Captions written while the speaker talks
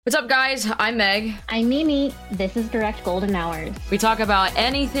What's up, guys? I'm Meg. I'm Mimi. This is Direct Golden Hours. We talk about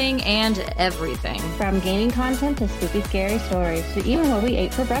anything and everything. From gaming content to spooky, scary stories to even what we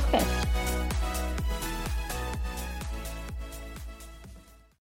ate for breakfast.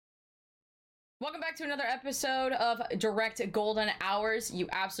 Welcome back to another episode of Direct Golden Hours, you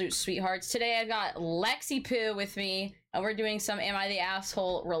absolute sweethearts. Today I've got Lexi Poo with me, and we're doing some Am I the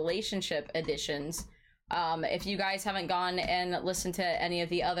Asshole relationship editions. If you guys haven't gone and listened to any of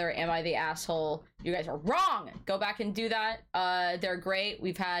the other Am I the Asshole, you guys are wrong. Go back and do that. They're great.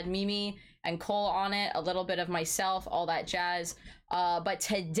 We've had Mimi and Cole on it, a little bit of myself, all that jazz. But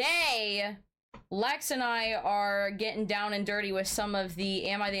today, Lex and I are getting down and dirty with some of the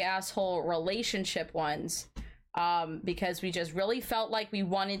Am I the Asshole relationship ones. Because we just really felt like we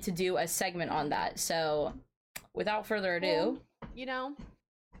wanted to do a segment on that. So, without further ado... Well, you know...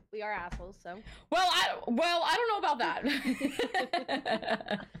 We are assholes, so. Well, I don't know about that.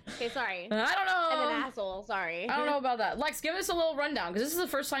 Okay, sorry. I don't know. I'm an asshole, sorry. I don't know about that. Lex, give us a little rundown, because this is the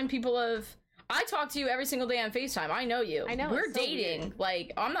first time people have... I talk to you every single day on FaceTime. I know you. I know. We're it's so dating. weird.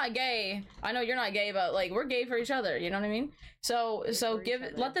 Like, I'm not gay. I know you're not gay, but, like, we're gay for each other. You know what I mean? So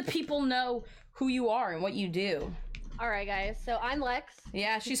let the people know who you are and what you do. All right, guys. So I'm Lex.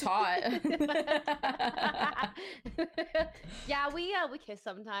 Yeah, she's hot. Yeah, we kiss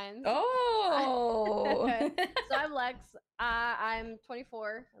sometimes. Oh. So I'm Lex. I'm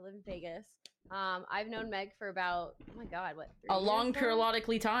 24. I live in Vegas. I've known Meg for about, oh my god, what? 3 A years long now?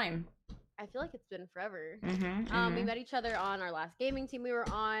 periodically time. I feel like it's been forever. Mm-hmm, We met each other on our last gaming team we were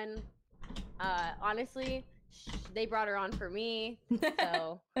on. Honestly, they brought her on for me,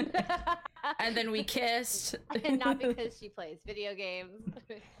 so. And then we kissed. And not because she plays video games,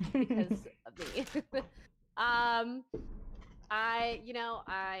 because of me. I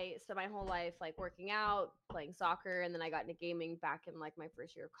spent my whole life like working out, playing soccer, and then I got into gaming back in like my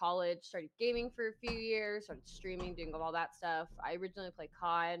first year of college. Started gaming for a few years, started streaming, doing all that stuff. I originally played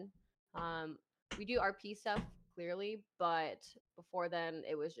COD. We do RP stuff clearly, but before then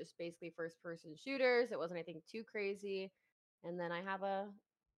it was just basically first-person shooters. It wasn't anything too crazy. And then I have a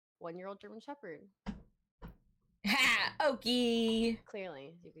 1-year-old German Shepherd. Ha! Oakley.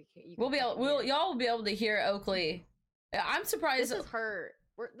 Clearly, y'all will be able to hear Oakley. I'm surprised. This is her.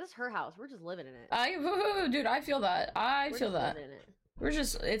 This is her house. We're just living in it. Dude, I feel that. I feel that. Living in it. We're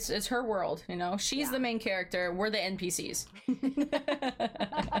just, it's her world, you know? She's the main character. We're the NPCs.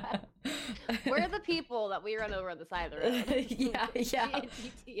 We're the people that we run over on the side of the road. Yeah.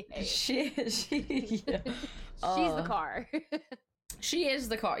 She's Yeah. the car. She is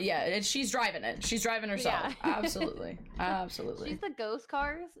the car. Yeah, she's driving it. She's driving herself. Yeah. Absolutely. She's the ghost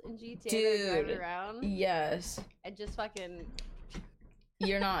cars in GTA Dude, that drive around. Yes. And just fucking...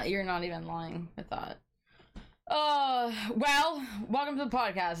 You're not even lying with that. Well, welcome to the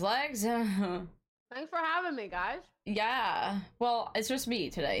podcast, Legs. Thanks for having me, guys. Yeah. Well, it's just me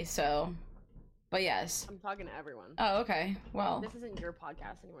today, so... But yes. I'm talking to everyone. Oh, okay. Well... This isn't your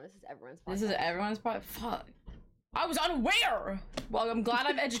podcast anymore. This is everyone's podcast. This is everyone's podcast? Fuck. I was unaware! Well, I'm glad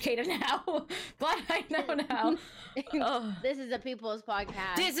I'm educated now. Glad I know now. This is the people's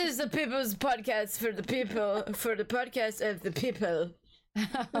podcast. This is the people's podcast for the people, for the podcast of the people.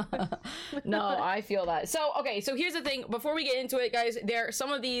 No, I feel that. So, okay, so here's the thing. Before we get into it, guys, there are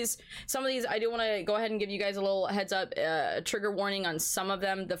some of these I do want to go ahead and give you guys a little heads up, trigger warning on some of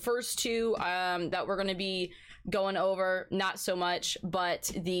them. The first two that we're going to be going over, not so much, but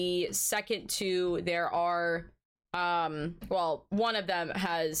the second two, there are well, one of them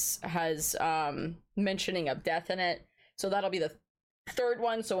has mentioning of death in it, so that'll be the third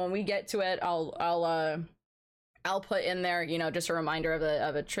one. So when we get to it, I'll put in there, you know, just a reminder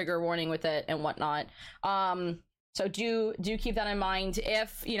of a trigger warning with it and whatnot. So do keep that in mind.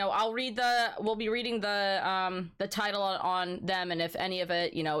 If, you know, we'll be reading the title on them, and if any of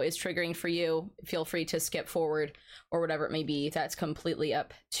it, you know, is triggering for you, feel free to skip forward or whatever it may be. That's completely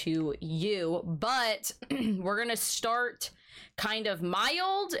up to you. But we're gonna start kind of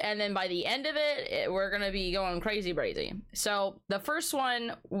mild, and then by the end of it, we're gonna be going crazy brazy. So the first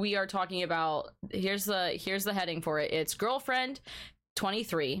one we are talking about, here's the heading for it. It's girlfriend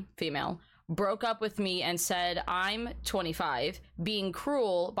 23, female, broke up with me and said I'm 25, being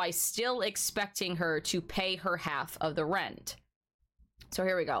cruel by still expecting her to pay her half of the rent. So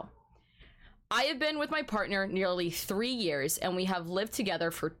here we go. I have been with my partner nearly 3 years, and we have lived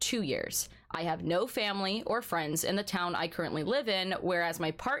together for 2 years. I have no family or friends in the town I currently live in, whereas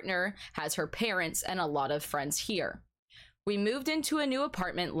my partner has her parents and a lot of friends here. We moved into a new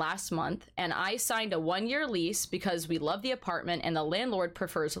apartment last month, and I signed a 1-year lease because we love the apartment and the landlord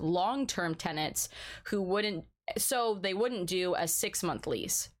prefers long-term tenants who wouldn't so they wouldn't do a 6-month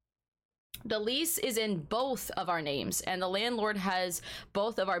lease. The lease is in both of our names, and the landlord has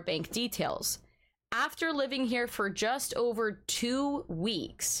both of our bank details. After living here for just over 2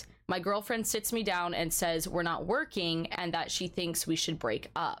 weeks, my girlfriend sits me down and says we're not working and that she thinks we should break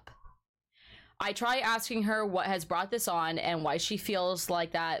up. I try asking her what has brought this on and why she feels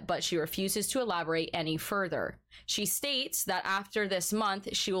like that, but she refuses to elaborate any further. She states that after this month,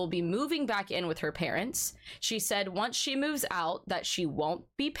 she will be moving back in with her parents. She said once she moves out that she won't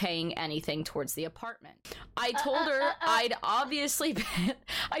be paying anything towards the apartment. I told her I'd obviously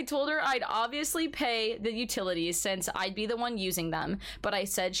pay the utilities since I'd be the one using them, but I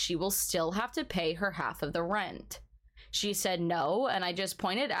said she will still have to pay her half of the rent. She said no, and I just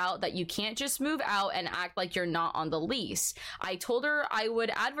pointed out that you can't just move out and act like you're not on the lease. I told her I would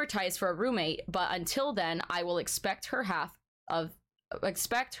advertise for a roommate, but until then, I will expect her half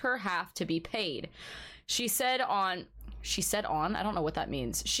to be paid. She said on, I don't know what that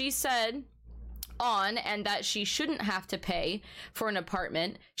means. She said on, and that she shouldn't have to pay for an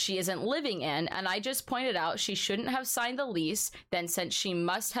apartment she isn't living in, and I just pointed out she shouldn't have signed the lease then, since she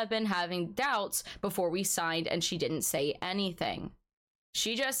must have been having doubts before we signed, and she didn't say anything.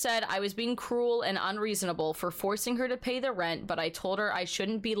 She just said I was being cruel and unreasonable for forcing her to pay the rent, but I told her I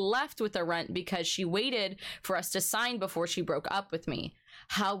shouldn't be left with the rent because she waited for us to sign before she broke up with me.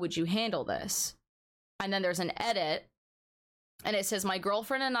 How would you handle this? And then there's an edit, and it says, my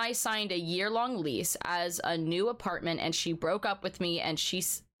girlfriend and I signed a year-long lease as a new apartment, and she broke up with me, and she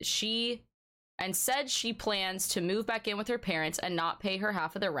said she plans to move back in with her parents and not pay her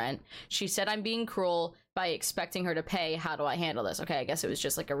half of the rent. She said I'm being cruel by expecting her to pay. How do I handle this? Okay, I guess it was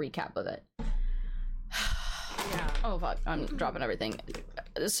just like a recap of it. Yeah. Oh, fuck. I'm dropping everything.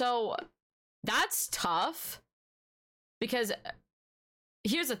 So, that's tough. Because,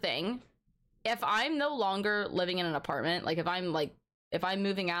 here's the thing. If I'm no longer living in an apartment, like if I'm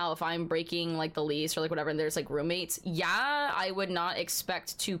moving out, if I'm breaking like the lease or like whatever, and there's like roommates, yeah, I would not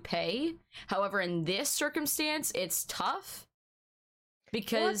expect to pay. However, in this circumstance, it's tough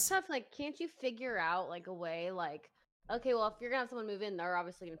because it's tough. Like, can't you figure out like a way, like, okay, well, if you're gonna have someone move in, they're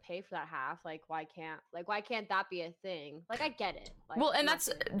obviously gonna pay for that half. Like, why can't that be a thing? Like, I get it. Like, well, and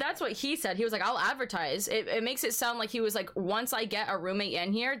that's what he said. He was like, I'll advertise. It makes it sound like he was like, once I get a roommate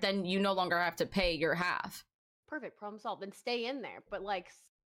in here, then you no longer have to pay your half. Perfect, problem solved. Then stay in there, but like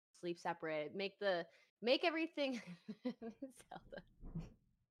sleep separate. Make everything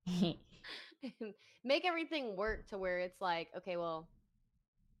make everything work to where it's like, okay, well,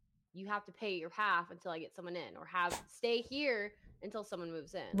 you have to pay your half until I get someone in, or stay here until someone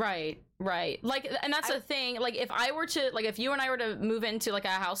moves in. Right. Like, and that's the thing. Like, if you and I were to move into like a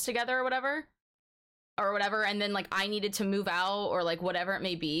house together or whatever, and then like I needed to move out or like whatever it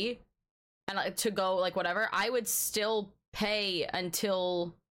may be, and like to go like whatever, I would still pay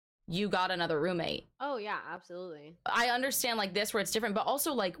until you got another roommate. Oh yeah, absolutely. I understand like this where it's different, but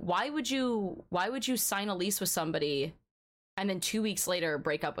also like why would you sign a lease with somebody and then 2 weeks later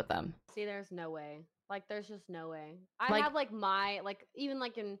break up with them? See, there's no way. Like, there's just no way. I have like even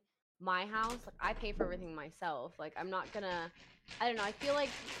like in my house, like I pay for everything myself. Like, I'm not gonna, I don't know. I feel like,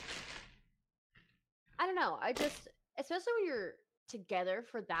 I don't know. I just, especially when you're together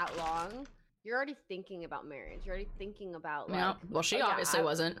for that long, you're already thinking about marriage. You're already thinking about like, yeah. Well, she obviously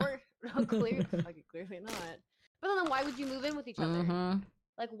wasn't. Clearly not. But then why would you move in with each other? Mm-hmm.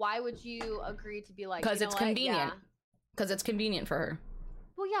 Like, why would you agree to be like? Because it's convenient. Because it's convenient for her.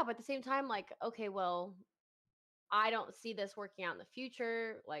 Well, yeah, but at the same time, like, okay, well, I don't see this working out in the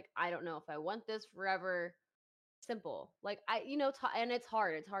future. Like, I don't know if I want this forever. Simple. Like, and it's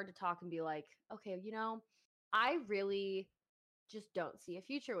hard. It's hard to talk and be like, okay, I really just don't see a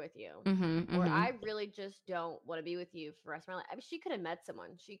future with you. Or I really just don't want to be with you for the rest of my life. I mean, she could have met someone.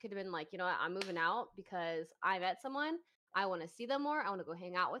 She could have been like, you know what, I'm moving out because I met someone. I want to see them more. I want to go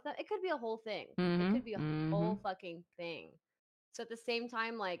hang out with them. It could be a whole thing. It could be a whole fucking thing. So at the same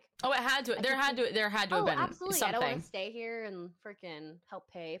time, like, oh, it had to. There had to have been absolutely. Something. I don't want to stay here and freaking help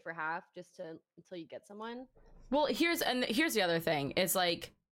pay for half just until you get someone. Well, here's the other thing. It's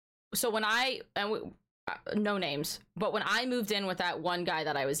like, so when no names, but when I moved in with that one guy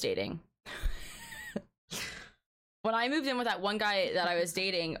that I was dating. When I moved in with that one guy that I was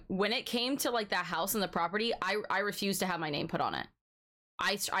dating, when it came to like that house and the property, I refused to have my name put on it.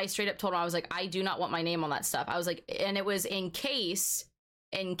 I straight up told him, I was like, I do not want my name on that stuff. I was like, and it was in case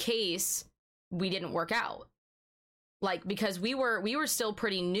we didn't work out. Like, because we were still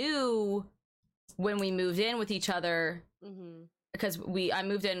pretty new when we moved in with each other. Because I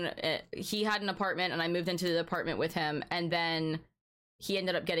moved in, he had an apartment and I moved into the apartment with him. And then he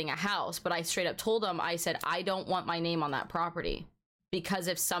ended up getting a house, but I straight up told him, I said, I don't want my name on that property, because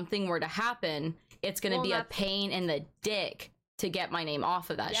if something were to happen, it's going to be a pain in the dick to get my name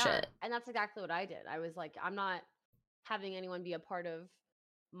off of that shit. And that's exactly what I did. I was like, I'm not having anyone be a part of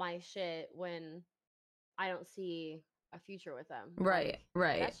my shit when I don't see a future with them. Right.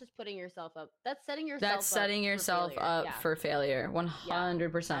 That's just putting yourself up. That's setting yourself up for failure.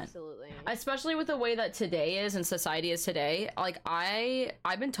 100%. Absolutely. Especially with the way that today is and society is today. Like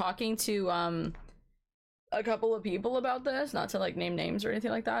I've been talking to a couple of people about this, not to like name names or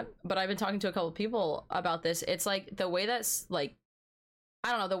anything like that, but I've been talking to a couple of people about this. It's like the way that's like,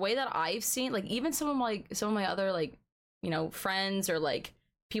 I don't know, the way that I've seen, like even some of my other like, you know, friends or like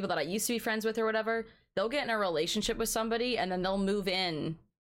people that I used to be friends with or whatever, they'll get in a relationship with somebody and then they'll move in,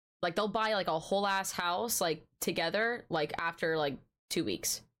 like they'll buy like a whole ass house like together like after like 2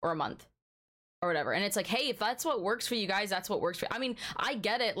 weeks or a month or whatever. And it's like, hey, if that's what works for you guys, that's what works for you. I mean, I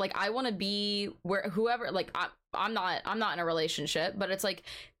get it. Like I want to be where whoever, like I'm not in a relationship, but it's like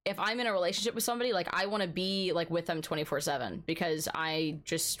if I'm in a relationship with somebody, like I want to be like with them 24/7 because I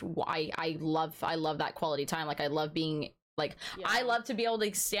love that quality time. Like I love being like, I love to be able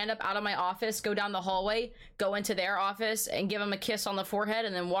to stand up out of my office, go down the hallway, go into their office and give them a kiss on the forehead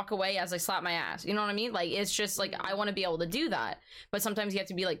and then walk away as I slap my ass. You know what I mean? Like, it's just like, I want to be able to do that. But sometimes you have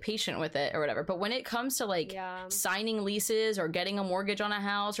to be like patient with it or whatever. But when it comes to like signing leases or getting a mortgage on a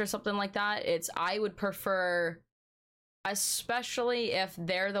house or something like that, I would prefer, especially if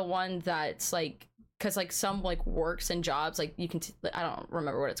they're the one that's like, because like some like works and jobs, like you can, I don't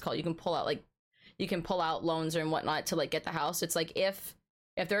remember what it's called. You can pull out loans and whatnot to like get the house. It's like if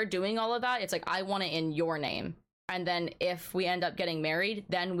they're doing all of that, it's like I want it in your name, and then if we end up getting married,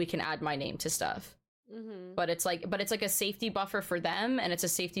 then we can add my name to stuff. But it's like a safety buffer for them, and it's a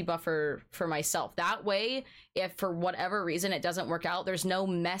safety buffer for myself. That way, if for whatever reason it doesn't work out, there's no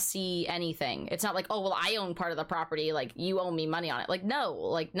messy anything. It's not like, oh well, I own part of the property, like you owe me money on it. Like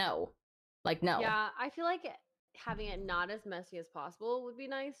no. Yeah, I feel like having it not as messy as possible would be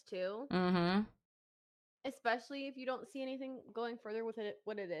nice too. Especially if you don't see anything going further with it,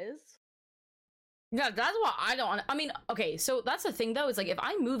 what it is. Yeah, that's what I don't. I mean, okay, so that's the thing though. Is like if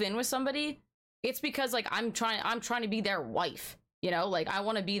I move in with somebody, it's because like I'm trying to be their wife. You know, like I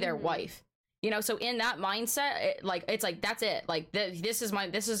want to be their wife. You know, so in that mindset, it's like that's it. Like this is my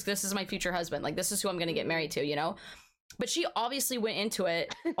future husband. Like this is who I'm gonna get married to. You know. But she obviously went into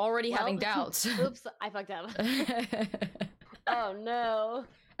it already having doubts. Oops, I fucked up. Oh no.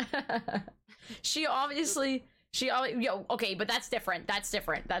 Okay, but that's different.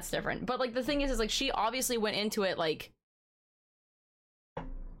 But like the thing is like she obviously went into it like,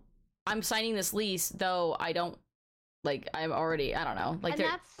 I'm signing this lease, though I don't like, I'm already, I don't know. Like, and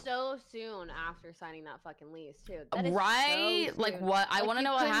that's so soon after signing that fucking lease too. That is right? So like what? I want to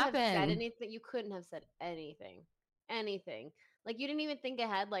know what happened. You couldn't have said anything. Like you didn't even think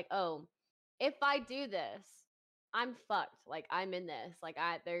ahead. Like, oh, if I do this, I'm fucked. Like I'm in this. Like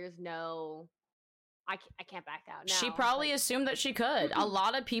there's no, I can't back out now. She probably assumed that she could. A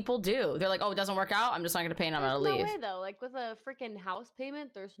lot of people do. They're like, oh, it doesn't work out, I'm just not gonna pay and I'm gonna leave. No way though. Like with a freaking house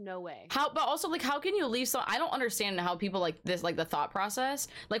payment, there's no way. But also like, how can you leave? So I don't understand how people like this, like the thought process.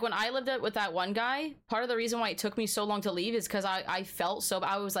 Like when I lived with that one guy, part of the reason why it took me so long to leave is because I felt so,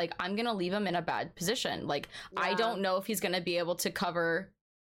 I was like, I'm gonna leave him in a bad position. Like I don't know if he's gonna be able to cover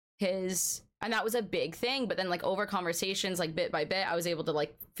his, and that was a big thing. But then like over conversations, like bit by bit, I was able to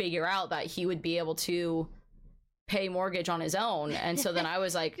like figure out that he would be able to pay mortgage on his own. And so then I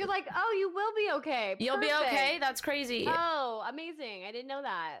was like, you're like, oh, you will be okay. You'll be okay. That's crazy. Oh, amazing. I didn't know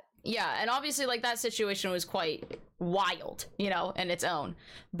that. Yeah. And obviously like that situation was quite wild, you know, in its own,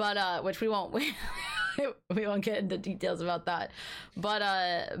 but which we won't get into details about that.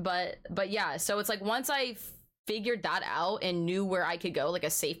 But yeah, so it's like once I figured that out and knew where I could go, like a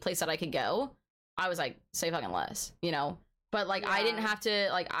safe place that I could go, I was like, say fucking less, you know. But like I didn't have to,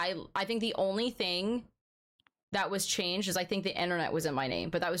 like I think the only thing that was changed is I think the internet was in my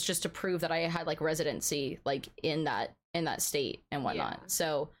name, but that was just to prove that I had like residency like in that state and whatnot.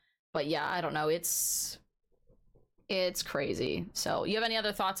 So but yeah, I don't know, it's crazy. So you have any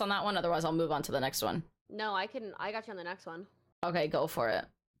other thoughts on that one? Otherwise I'll move on to the next one. No, I got you on the next one. Okay, go for it.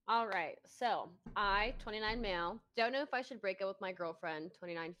 All right, so I, 29 male, don't know if I should break up with my girlfriend,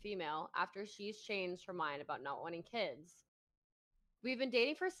 29 female, after she's changed her mind about not wanting kids. We've been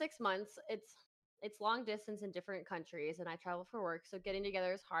dating for 6 months. It's long distance in different countries, and I travel for work, so getting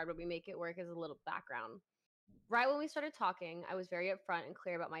together is hard, but we make it work as a little background. Right when we started talking, I was very upfront and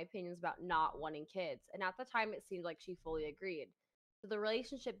clear about my opinions about not wanting kids, and at the time, it seemed like she fully agreed. So the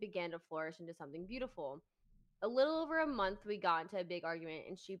relationship began to flourish into something beautiful. a little over a month, we got into a big argument,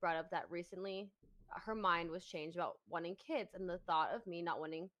 and she brought up that recently her mind was changed about wanting kids, and the thought of me not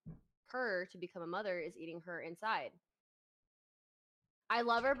wanting her to become a mother is eating her inside. I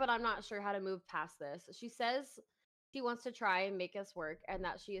love her, but I'm not sure how to move past this. She says she wants to try and make us work, and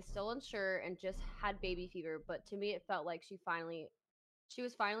that she is still unsure and just had baby fever, but to me it felt like she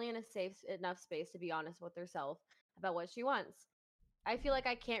was finally in a safe enough space to be honest with herself about what she wants. I feel like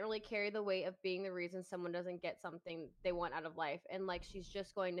I can't really carry the weight of being the reason someone doesn't get something they want out of life, and like she's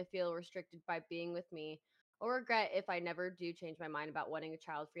just going to feel restricted by being with me or regret if I never do change my mind about wanting a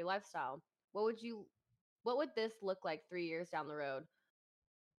child-free lifestyle. What would this look like 3 years down the road?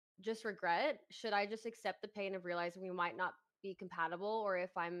 Just regret? Should I just accept the pain of realizing we might not be compatible, or if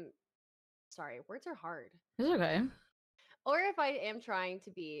I'm sorry, words are hard. It's okay. Or if I am trying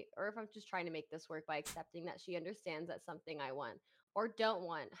to be, or if I'm just trying to make this work by accepting that she understands that's something I want or don't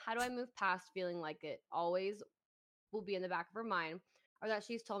want. How do I move past feeling like it always will be in the back of her mind, or that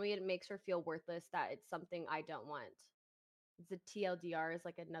she's told me it makes her feel worthless, that it's something I don't want? The TLDR is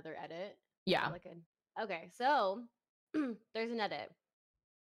like another edit. Yeah. Like a okay, so there's an edit.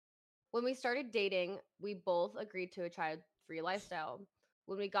 When we started dating, we both agreed to a child-free lifestyle.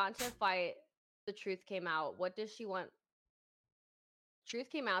 When we got into a fight, the truth came out. What does she want? Truth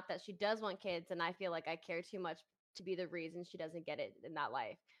came out that she does want kids, and I feel like I care too much to be the reason she doesn't get it in that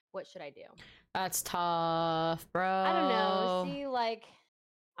life. What should I do? That's tough, bro. I don't know. See, like,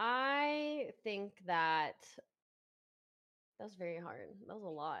 I think that was very hard. That was a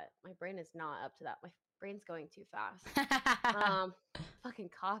lot. My brain is not up to that. My brain's going too fast. Fucking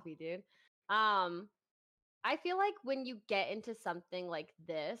coffee, dude. I feel like when you get into something like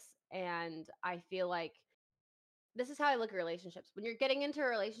this, and I feel like this is how I look at relationships. When you're getting into a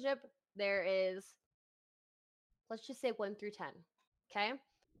relationship, there is, let's just say 1 through 10. Okay?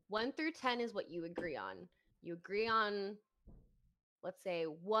 1 through 10 is what you agree on. You agree on, let's say,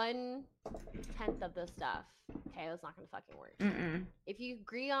 1/10 of the stuff. Okay, that's not gonna fucking work. If you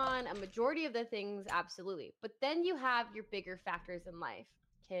agree on a majority of the things, absolutely. But then you have your bigger factors in life: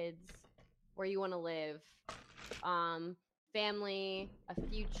 kids, where you want to live, family, a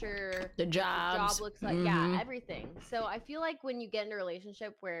future, the jobs. Job looks like, yeah, everything. So I feel like when you get in a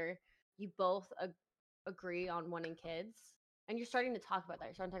relationship where you both agree on wanting kids, and you're starting to talk about that,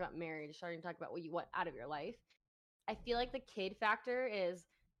 you're starting to talk about marriage, you're starting to talk about what you want out of your life, I feel like the kid factor is,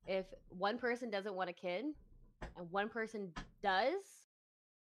 if one person doesn't want a kid and one person does,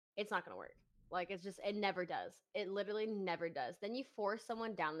 it's not going to work. Like, it's just, it never does. It literally never does. Then you force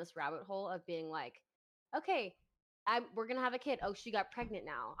someone down this rabbit hole of being like, okay, we're going to have a kid. Oh, she got pregnant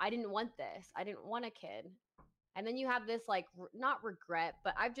now. I didn't want this. I didn't want a kid. And then you have this, like, not regret,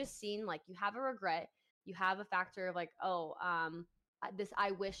 but I've just seen, like, you have a regret. You have a factor of, like, oh, this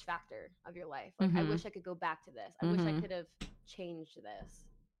I wish factor of your life. Like, I wish I could go back to this. I wish I could have changed this.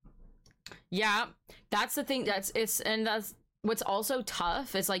 Yeah, that's the thing. That's what's also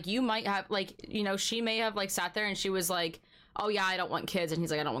tough is, like, you might have, like, you know, she may have, like, sat there and she was like, oh yeah, I don't want kids, and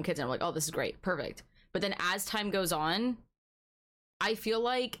he's like, I don't want kids, and I'm like, oh, this is great, perfect. But then as time goes on, I feel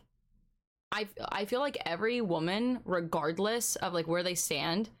like every woman, regardless of, like, where they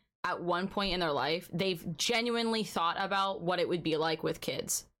stand at one point in their life, they've genuinely thought about what it would be like with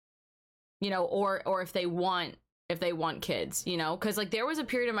kids, you know, or if they want kids, you know, because, like, there was a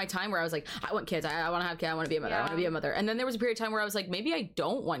period of my time where I was like, I want kids, I want to have kids, I want to be a mother, I want to be a mother. And then there was a period of time where I was like, maybe I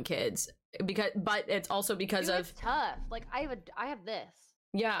don't want kids, but it's also because Dude, of it's tough. Like, I have this.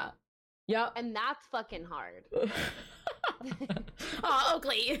 Yeah. Yep. And that's fucking hard. Oh,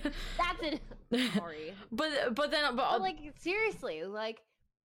 Oakley. That's it. Sorry. But like, seriously, like,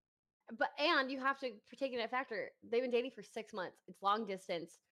 and you have to take into factor, they've been dating for 6 months. It's long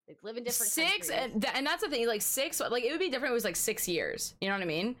distance. They live in different countries. And that's the thing, like, 6, like, it would be different if it was like 6 years, you know what I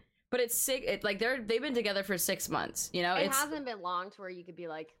mean? But it's 6, like, they've been together for 6 months, you know? It hasn't been long to where you could be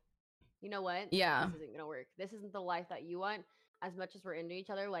like, you know what? Yeah. This isn't gonna work. This isn't the life that you want. As much as we're into each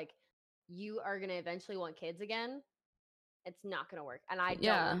other, like, you are gonna eventually want kids again. It's not gonna work. And I don't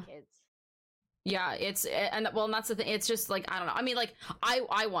want kids. Yeah, and that's the thing. It's just, like, I don't know. I mean, like, I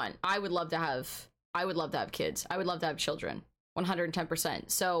would love to have kids. I would love to have children. 110%.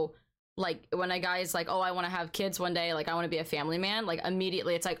 So, like, when a guy is like, oh, I want to have kids one day, like, I want to be a family man, like,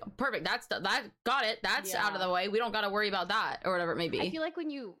 immediately it's like, perfect, that got it, that's out of the way, we don't got to worry about that, or whatever it may be. I feel like when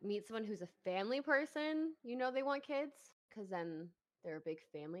you meet someone who's a family person, you know they want kids, because then they're a big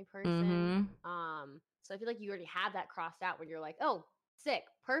family person. So I feel like you already had that crossed out when you're like, oh, sick,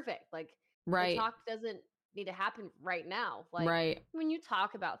 perfect, like, right, the talk doesn't need to happen right now. Like, right, when you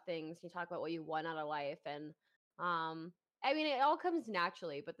talk about things, you talk about what you want out of life, and I mean, it all comes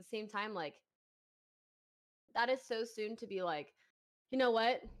naturally, but at the same time, like, that is so soon to be like, you know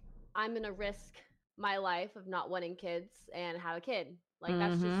what? I'm gonna risk my life of not wanting kids and have a kid. Like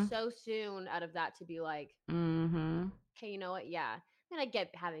that's just so soon out of that to be like, hey, you know what? Yeah. And I get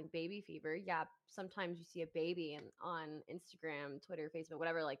having baby fever. Yeah. Sometimes you see a baby on Instagram, Twitter, Facebook,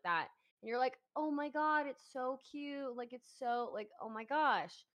 whatever like that. And you're like, oh my God, it's so cute. Like it's so like, oh my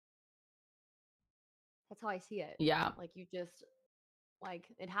gosh. That's how I see it. Yeah. Like you just like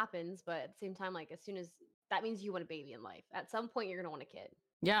it happens, but at the same time, like as soon as that means you want a baby in life. At some point you're gonna want a kid.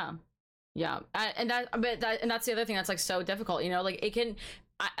 Yeah. Yeah. And that's the other thing that's like so difficult, you know, like it can,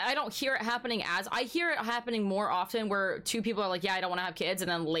 I don't hear it happening I hear it happening more often where two people are like, yeah, I don't want to have kids. And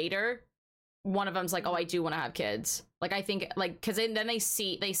then later one of them's like, oh, I do want to have kids. Like, I think like, cause then they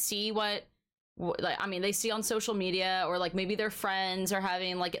see what, like, I mean, they see on social media or like maybe their friends are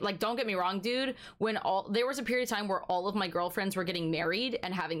having like, don't get me wrong, dude, there was a period of time where all of my girlfriends were getting married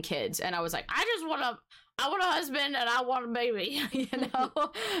and having kids. And I was like, I want a husband and I want a baby, you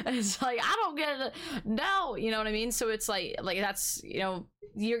know? It's like, I don't get it. No, you know what I mean? So it's like that's, you know,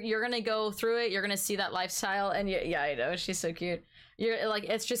 you're going to go through it. You're going to see that lifestyle. And yeah, I know. She's so cute. You're like,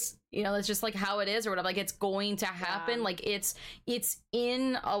 it's just, you know, it's just like how it is or whatever. Like it's going to happen. Yeah. Like it's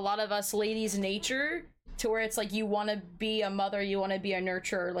in a lot of us ladies' nature to where it's like you want to be a mother, you want to be a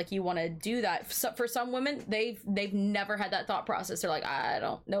nurturer, like you want to do that. So for some women, they've never had that thought process. They're like, I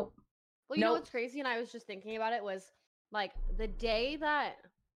don't, nope. Well, you know what's crazy, and I was just thinking about it, was like the day that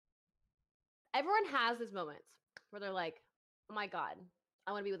everyone has these moments where they're like, oh my God,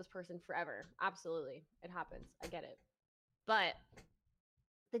 I want to be with this person forever. Absolutely. It happens. I get it. But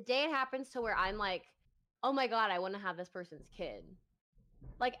the day it happens to where I'm like, oh my God, I want to have this person's kid.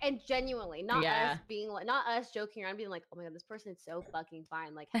 Like, and genuinely, not us being like, not us joking around being like, oh my God, this person is so fucking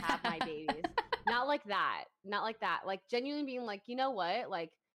fine. Like, have my babies. Not like that. Not like that. Like, genuinely being like, you know what?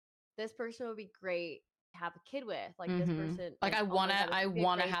 Like, this person would be great to have a kid with. Like, this person. Like, I want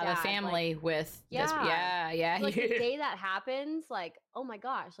to have a family like, with this. Yeah. So, like, the day that happens, like, oh my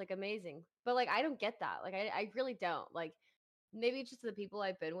gosh, like, amazing. But, like, I don't get that. Like, I really don't. Like, maybe it's just the people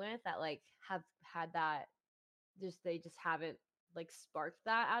I've been with that, like, have had that, they just haven't, like, sparked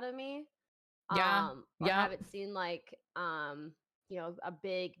that out of me. Or haven't seen, like, you know, a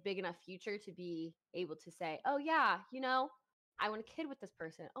big enough future to be able to say, oh, yeah, you know, I want a kid with this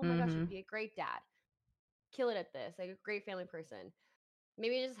person. Oh my gosh, you'd be a great dad. Kill it at this. Like a great family person.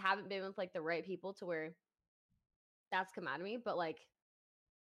 Maybe I just haven't been with like the right people to where that's come out of me, but like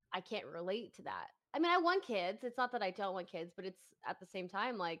I can't relate to that. I mean, I want kids. It's not that I don't want kids, but it's at the same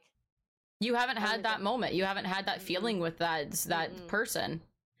time like you haven't had that moment. You haven't had that feeling with that person.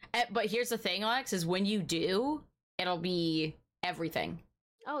 But here's the thing, Lex, is when you do, it'll be everything.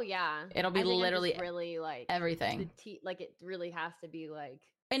 Oh yeah, it'll be literally really like everything. Like it really has to be like,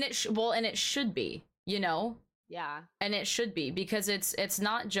 and it should be, you know. Yeah, and it should be because it's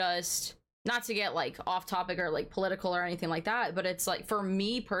not just, not to get like off topic or like political or anything like that, but it's like for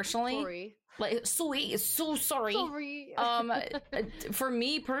me personally, sorry. For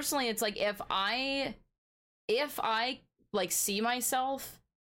me personally, it's like if I like see myself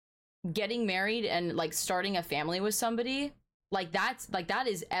getting married and like starting a family with somebody. Like that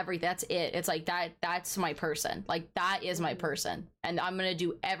is everything. That's it. It's like that's my person. Like that is my person. And I'm going to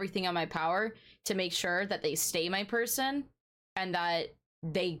do everything in my power to make sure that they stay my person and that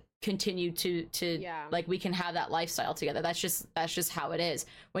they continue to like we can have that lifestyle together. That's just how it is.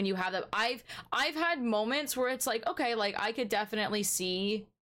 When you have that, I've had moments where it's like, okay, like I could definitely see,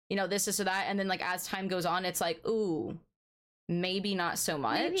 you know, this or that, and then like as time goes on, it's like, ooh, maybe not so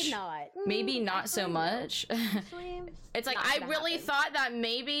much. Maybe not so much. It's like I really thought that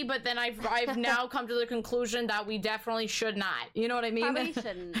maybe, but then I've now come to the conclusion that we definitely should not. You know what I mean? Probably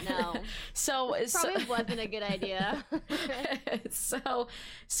shouldn't. No. So it probably wasn't a good idea.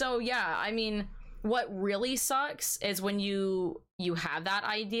 So yeah. I mean, what really sucks is when you have that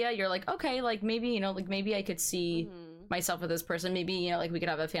idea, you're like, okay, like maybe, you know, like maybe I could see myself with this person. Maybe, you know, like we could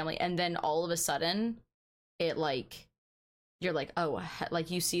have a family, and then all of a sudden, it like. You're like, oh,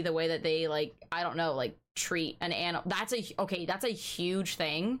 like you see the way that they like, I don't know, like treat an animal. That's a huge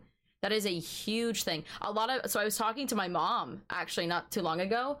thing. That is a huge thing. So I was talking to my mom actually not too long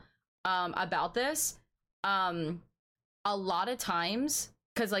ago about this. A lot of times,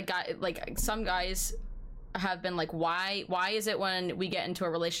 because like some guys have been like, why is it when we get into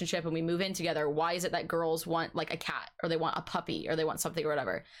a relationship and we move in together, why is it that girls want like a cat or they want a puppy or they want something or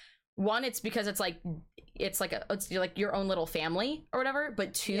whatever? One, it's because it's like your own little family or whatever.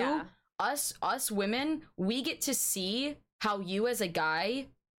 But two, us women, we get to see how you as a guy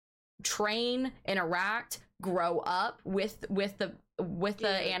train, interact, grow up with the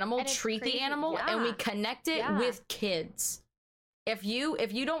animal, and it's treat the crazy, animal, and we yeah. connect it Yeah. with kids. If you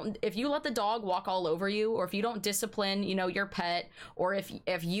let the dog walk all over you, or if you don't discipline, you know, your pet, or if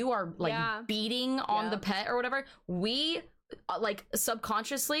you are like Yeah. beating on the Yep. pet or whatever, we like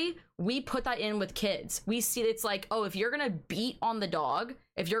subconsciously we put that in with kids. We see it's like, oh, if you're gonna beat on the dog,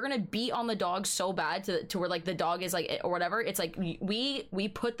 so bad to where like the dog is like or whatever, it's like we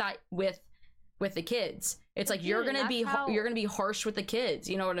put that with the kids. It's Well, like you're dude, gonna be that's how- you're gonna be harsh with the kids,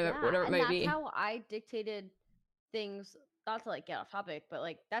 you know, whatever it and may that's be. how I dictated things. Not to like get off topic, but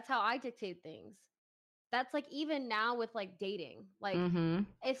like that's how I dictate things. That's like even now with like dating. Like Mm-hmm.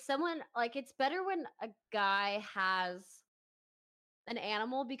 if someone like it's better when a guy has an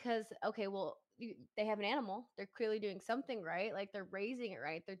animal because okay, well they have an animal. They're clearly doing something right. Like they're raising it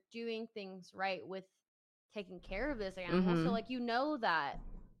right. They're doing things right with taking care of this animal. Mhm. So like you know that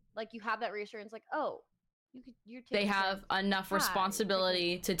like you have that reassurance like, "Oh, you're taking They care have of enough Hi, you're taking-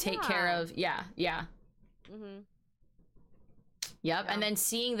 responsibility to take care Yeah. of. Yeah. Mhm. Yep. Yeah. And then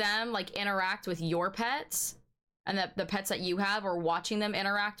seeing them like interact with your pets, and the pets that you have, or watching them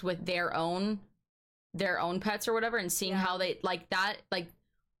interact with their own pets or whatever, and seeing Yeah. how they like that, like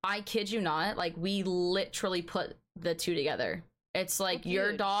I kid you not, like we literally put the two together. It's like Well, your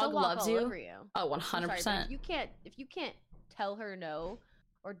dude, dog she'll walk loves all you. over you. Oh, I'm sorry, but 100%. if you can't tell her no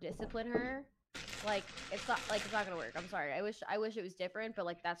or discipline her, like it's not gonna work. I'm sorry. I wish it was different, but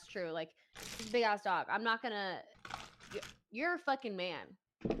like that's true. Like this big ass dog. I'm not gonna. You're a fucking man.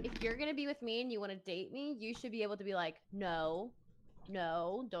 If you're gonna be with me and you want to date me, you should be able to be like, no,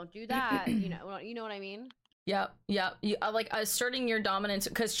 don't do that. You know what I mean? Yep. You like asserting your dominance,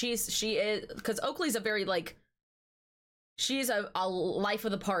 because because Oakley's a very like, she's a life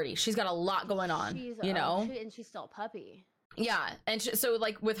of the party. She's got a lot going on, you know? And she's still a puppy. Yeah. And so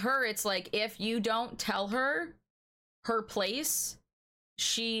like with her, it's like, if you don't tell her her place,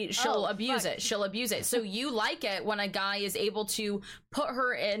 she'll abuse fuck. it. She'll abuse it. So you like it when a guy is able to put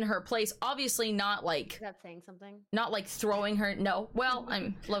her in her place. Obviously not Is like that saying something? throwing her. No. Well,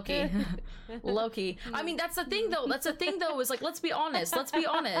 I'm Loki. Loki. I mean, that's the thing though. Is like, let's be honest.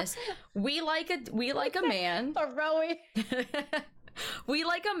 We like a man. Throwing. We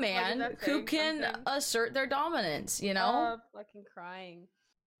like a man that who saying can something? assert their dominance, you know? Fucking crying.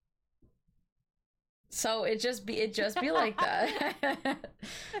 So it just be like that.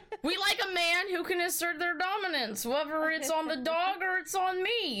 We like a man who can assert their dominance, whether it's on the dog or it's on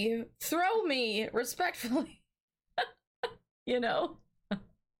me. Throw me respectfully. You know?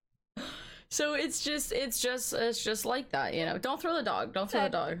 So it's just like that, you know. Don't throw the dog. Don't throw the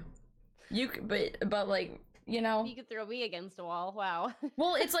dog. You but like, you know. You could throw me against a wall. Wow.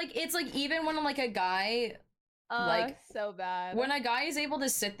 Well, it's like even when I'm like a guy, like so bad. when a guy is able to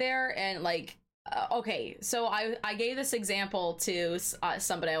sit there and like, okay, so I gave this example to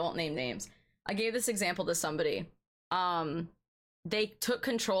somebody. I won't name names. I gave this example to somebody. They took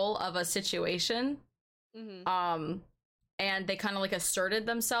control of a situation. Mm-hmm. And they kind of like asserted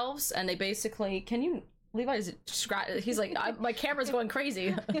themselves, and they basically, Levi's he's like, my camera's going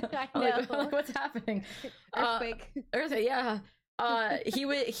crazy. I I'm know. like, what's happening? Earthquake. Yeah.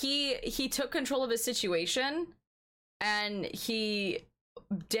 He took control of his situation, and he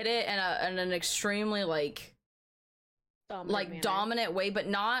did it in an extremely like dominant way, but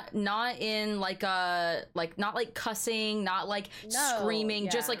not in like a not like cussing, not like screaming,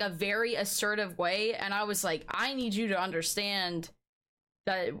 just like a very assertive way. And I was like, I need you to understand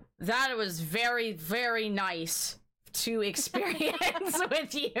that was very, very nice to experience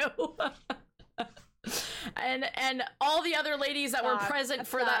with you. And all the other ladies that were present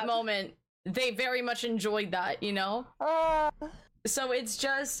for that moment, they very much enjoyed that, you know? So it's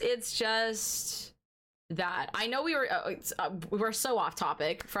just that. I know we were so off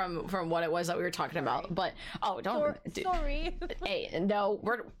topic from what it was that we were talking about, but sorry.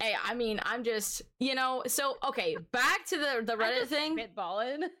 I mean, I'm just, you know. So okay, back to the Reddit thing.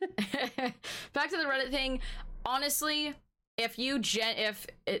 Spitballing. Back to the Reddit thing. Honestly, if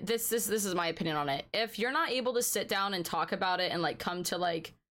this is my opinion on it. If you're not able to sit down and talk about it and like come to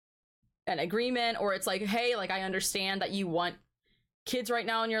like an agreement, or it's like, hey, like I understand that you want kids right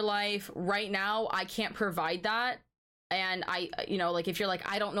now in your life. Right now, I can't provide that. And I, you know, like if you're like,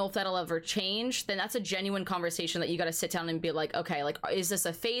 I don't know if that'll ever change, then that's a genuine conversation that you got to sit down and be like, okay, like, is this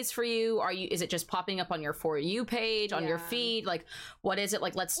a phase for you? Is it just popping up on your For You page, on your feed? Like, what is it?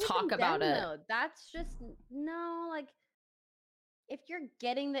 Like, let's talk about it. No, that's just, no, like, if you're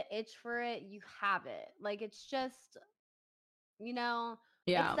getting the itch for it, you have it. Like, it's just, you know,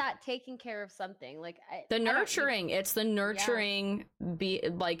 Yeah. It's that taking care of something. Like the nurturing. It's the nurturing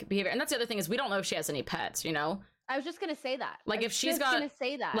behavior. And that's the other thing is we don't know if she has any pets, you know? I was just gonna say that. Like if she's got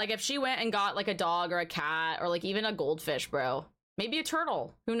like if she went and got like a dog or a cat or like even a goldfish, bro. Maybe a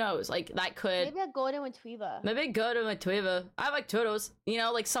turtle. Who knows? Like that could maybe a golden retriever. Maybe a golden retriever. I like turtles. You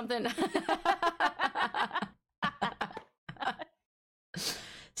know, like something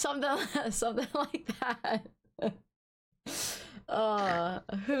something like that.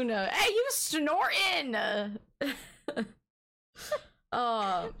 Who knows? Hey, you snorting!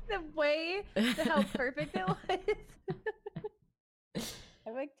 The way how perfect it was.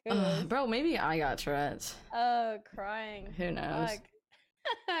 I like turtles. Bro, maybe I got Tourette's. Oh, crying. Who knows?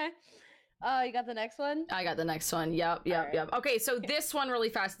 Oh, you got the next one? I got the next one. Yep. Okay, so this one really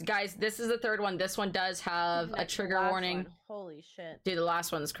fast. Guys, this is the third one. This one does have a trigger warning. One. Holy shit. Dude, the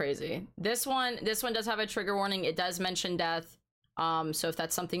last one's crazy. This one does have a trigger warning. It does mention death. So if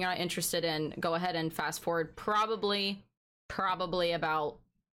that's something you're not interested in, go ahead and fast forward probably about,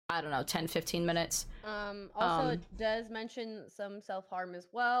 I don't know, 10-15 minutes. Also it does mention some self-harm as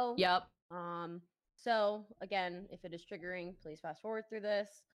well. Yep. So again, if it is triggering, please fast forward through this.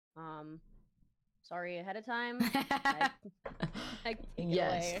 Sorry ahead of time. I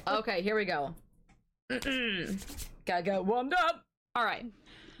yes. Okay, here we go. Gotta get warmed up. All right.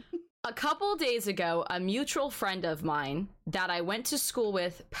 A couple days ago, a mutual friend of mine that I went to school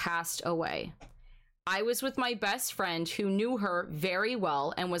with passed away. I was with my best friend who knew her very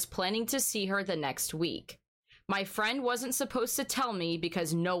well and was planning to see her the next week. My friend wasn't supposed to tell me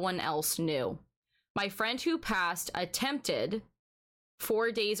because no one else knew. My friend who passed attempted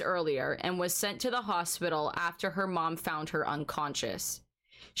 4 days earlier and was sent to the hospital after her mom found her unconscious.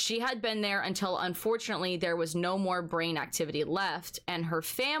 She had been there until, unfortunately, there was no more brain activity left, and her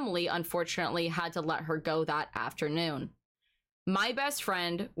family, unfortunately, had to let her go that afternoon. My best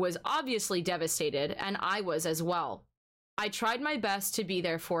friend was obviously devastated, and I was as well. I tried my best to be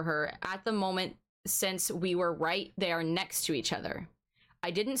there for her at the moment since we were right there next to each other. I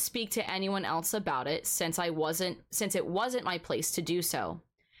didn't speak to anyone else about it since it wasn't my place to do so.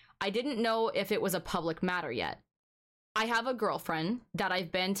 I didn't know if it was a public matter yet. I have a girlfriend that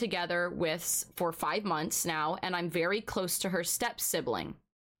I've been together with for 5 months now, and I'm very close to her step-sibling.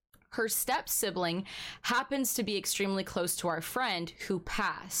 Her step-sibling happens to be extremely close to our friend who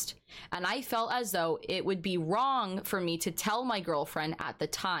passed, and I felt as though it would be wrong for me to tell my girlfriend at the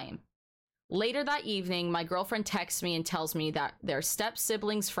time. Later that evening, my girlfriend texts me and tells me that their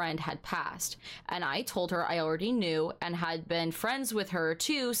step-sibling's friend had passed, and I told her I already knew and had been friends with her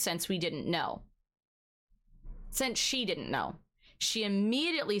too since she didn't know. She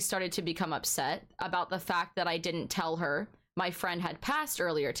immediately started to become upset about the fact that I didn't tell her my friend had passed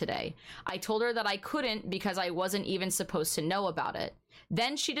earlier today. I told her that I couldn't because I wasn't even supposed to know about it.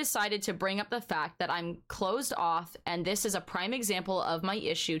 Then she decided to bring up the fact that I'm closed off, and this is a prime example of my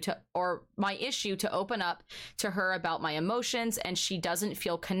issue to open up to her about my emotions, and she doesn't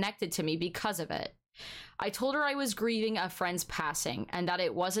feel connected to me because of it. I told her I was grieving a friend's passing and that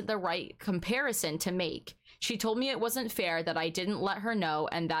it wasn't the right comparison to make. She told me it wasn't fair that I didn't let her know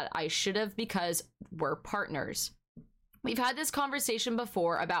and that I should have because we're partners. We've had this conversation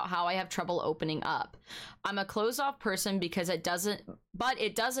before about how I have trouble opening up. I'm a closed off person because it doesn't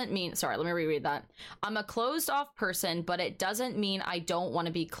mean, sorry, let me reread that. I'm a closed off person, but it doesn't mean I don't want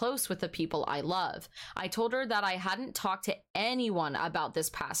to be close with the people I love. I told her that I hadn't talked to anyone about this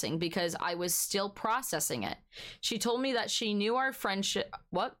passing because I was still processing it. She told me that she knew our friendship,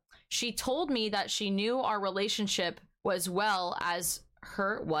 She told me that she knew our relationship was well as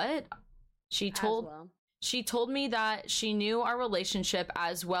her, She told me that she knew our relationship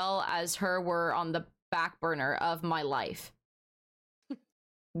as well as her were on the back burner of my life.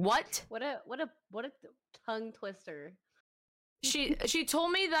 What? What a tongue twister. She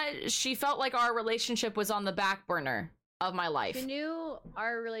told me that she felt like our relationship was on the back burner of my life. She knew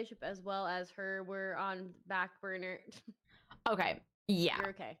our relationship as well as her were on back burner. Okay. Yeah. You're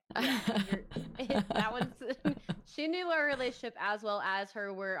okay. Yeah, that one's. She knew our relationship as well as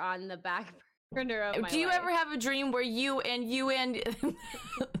her were on the back burner. Do you ever have a dream where you and we're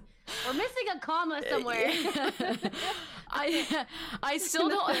missing a comma somewhere? I still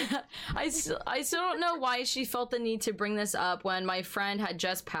don't know why she felt the need to bring this up when my friend had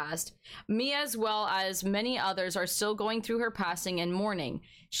just passed. Me as well as many others are still going through her passing and mourning.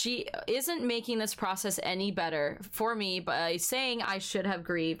 She isn't making this process any better for me by saying I should have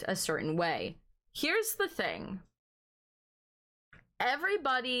grieved a certain way. Here's the thing.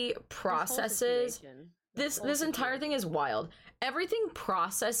 Everybody processes this entire thing is wild. Everything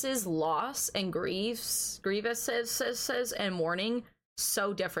processes loss and grievances and mourning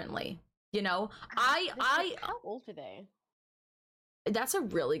so differently, you know? How old are they? That's a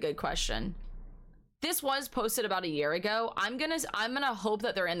really good question. This was posted about a year ago. I'm gonna hope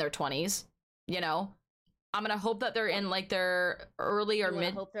that they're in their 20s, you know? I'm gonna hope that they're in like their early or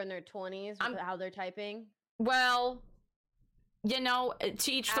mid. I hope they're in their 20s with how they're typing. Well, you know,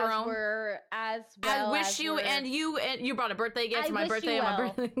 to each their own. I wish you and you brought a birthday gift for my birthday and my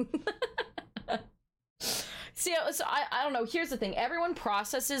birthday. See, so I don't know. Here's the thing. Everyone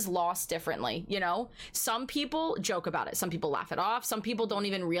processes loss differently, you know? Some people joke about it. Some people laugh it off. Some people don't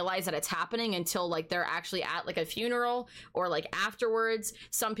even realize that it's happening until like they're actually at like a funeral or like afterwards.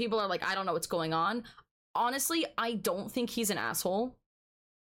 Some people are like, I don't know what's going on. Honestly, I don't think he's an asshole.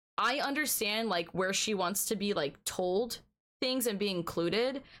 I understand like where she wants to be like told things and be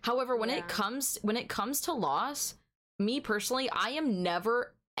included. However, when it comes to loss, me personally, I am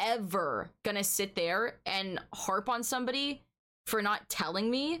never ever gonna sit there and harp on somebody for not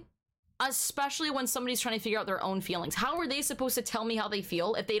telling me, especially when somebody's trying to figure out their own feelings. How are they supposed to tell me how they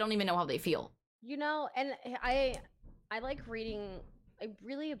feel if they don't even know how they feel? You know, and I like reading. I'm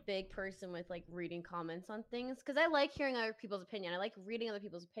really a big person with like reading comments on things because I like hearing other people's opinion. I like reading other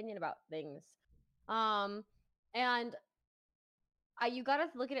people's opinion about things. And you gotta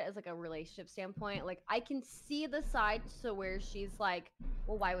look at it as like a relationship standpoint. Like I can see the side to where she's like,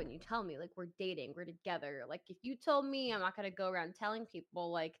 well, why wouldn't you tell me? Like we're dating, we're together. Like if you told me, I'm not gonna go around telling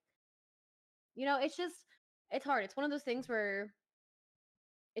people. Like, you know, it's hard. It's one of those things where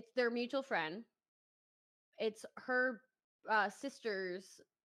it's their mutual friend. It's her sister's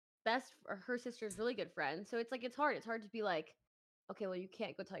her sister's really good friend. So it's like it's hard. It's hard to be like, okay, well, you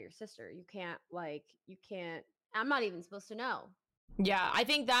can't go tell your sister. You can't. I'm not even supposed to know. Yeah, I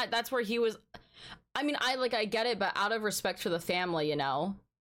think that's where he was. I mean, I get it, but out of respect for the family, you know.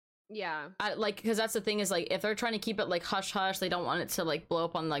 Yeah. Because that's the thing is like if they're trying to keep it like hush hush, they don't want it to like blow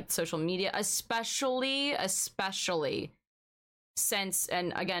up on like social media, especially since,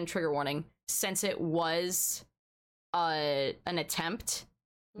 and again, trigger warning, since it was an attempt,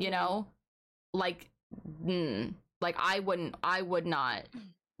 you know, like I would not.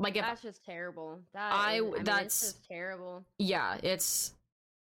 Like if that's just terrible. That's just terrible. Yeah, it's,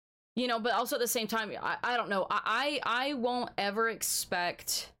 you know, but also at the same time, I don't know. I won't ever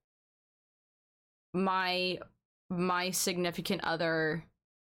expect my significant other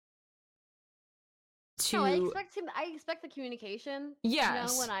to. No, I expect the communication.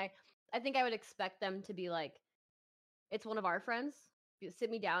 Yes. You know, when I think I would expect them to be like, it's one of our friends.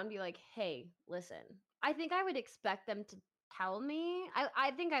 Sit me down and be like, hey, listen. I think I would expect them to tell me.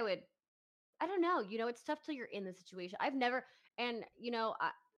 I think I would. I don't know. You know, it's tough till you're in the situation. I've never, and you know,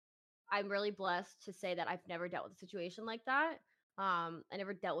 I'm really blessed to say that I've never dealt with a situation like that. I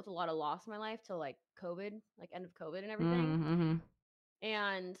never dealt with a lot of loss in my life till like COVID, like end of COVID and everything.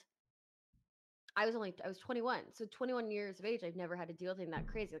 And I was 21, so 21 years of age. I've never had to deal with anything that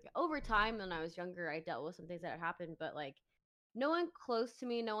crazy. Like over time, when I was younger, I dealt with some things that had happened, but like no one close to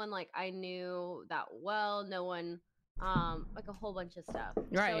me, no one like I knew that well, no one, like a whole bunch of stuff.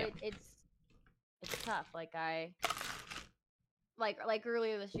 Right. So it's tough. Like like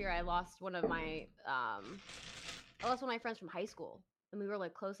earlier this year, I lost one of my friends from high school, and we were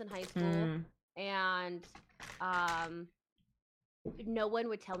like close in high school, and no one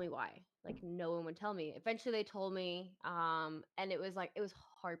would tell me why. Like no one would tell me. Eventually they told me, and it was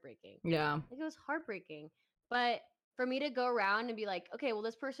heartbreaking. Yeah. Like it was heartbreaking. But for me to go around and be like, okay, well,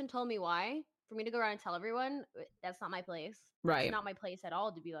 this person told me why. For me to go around and tell everyone, that's not my place. Right. It's not my place at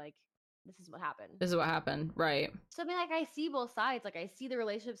all to be like, this is what happened. This is what happened. Right. So I mean, like I see both sides. Like I see the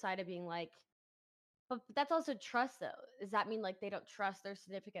relationship side of being like, but that's also trust though. Does that mean like they don't trust their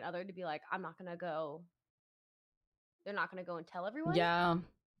significant other to be like, I'm not gonna go. They're not gonna go and tell everyone? Yeah.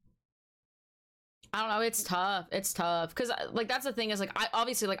 I don't know. It's tough. It's tough. Because, like, that's the thing is, like,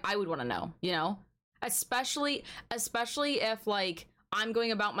 I would want to know, you know? Especially if, like, I'm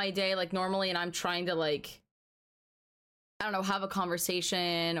going about my day, like, normally and I'm trying to, like, I don't know, have a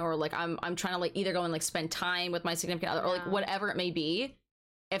conversation or, like, I'm trying to, like, either go and, like, spend time with my significant other or, like, whatever it may be.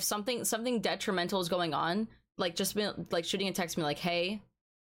 If something detrimental is going on, like, just be, like, shooting a text me, like, hey,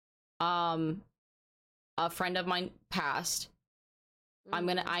 a friend of mine passed.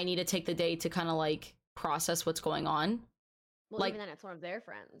 I need to take the day to kind of like process what's going on. Well, like, even then it's one of their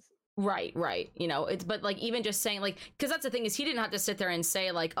friends. Right. You know, it's, but like, even just saying like, cause that's the thing is he didn't have to sit there and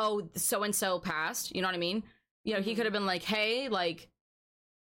say like, oh, so-and-so passed. You know what I mean? You know, he could have been like, hey, like,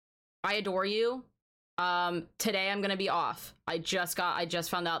 I adore you. Today I'm going to be off. I just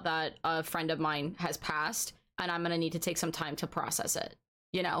found out that a friend of mine has passed and I'm going to need to take some time to process it,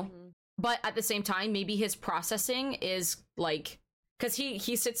 you know? But at the same time, maybe his processing is like, because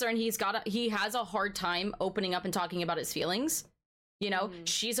he sits there and he has a hard time opening up and talking about his feelings. You know,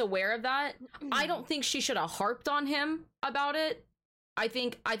 she's aware of that. I don't think she should have harped on him about it. I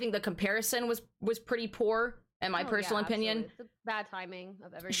think the comparison was pretty poor, in my personal opinion. Absolutely. It's a bad timing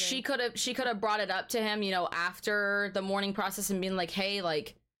of everything. She could have brought it up to him, you know, after the mourning process and been like, hey,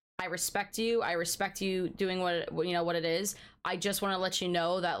 like, I respect you doing what it is. I just want to let you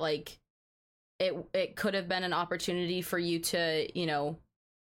know that, like, it could have been an opportunity for you to, you know,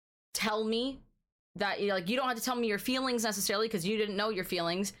 tell me that, like, you don't have to tell me your feelings necessarily because you didn't know your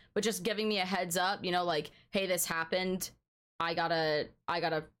feelings, but just giving me a heads up, you know, like, hey, this happened, I gotta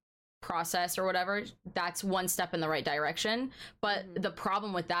process or whatever. That's one step in the right direction. But the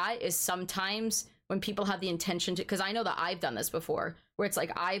problem with that is sometimes when people have the intention to, because I know that I've done this before, where it's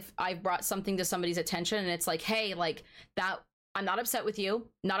like I've brought something to somebody's attention and it's like, hey, like, that, I'm not upset with you,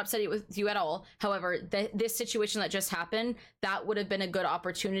 not upset with you at all. However, this situation that just happened, that would have been a good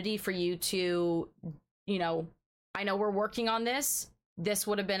opportunity for you to, you know, I know we're working on this. This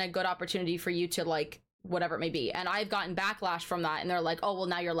would have been a good opportunity for you to, like, whatever it may be. And I've gotten backlash from that, and they're like, oh, well,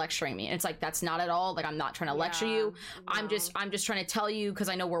 now you're lecturing me. And it's like, that's not at all. Like, I'm not trying to lecture you. No. I'm just trying to tell you, because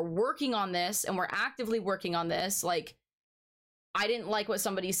I know we're working on this and we're actively working on this. Like, I didn't like what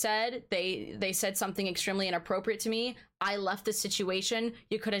somebody said. They said something extremely inappropriate to me. I left the situation.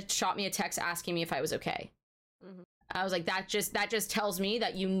 You could have shot me a text asking me if I was okay. I was like, that just tells me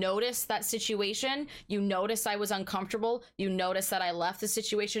that you noticed that situation. You noticed I was uncomfortable. You noticed that I left the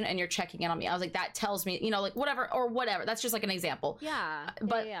situation, and you're checking in on me. I was like, that tells me, you know, like, whatever. That's just like an example. Yeah.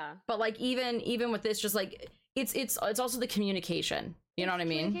 But like, even with this, just like, it's also the communication. You know what I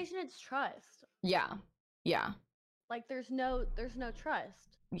mean? Communication, it's trust. Yeah. Like, there's no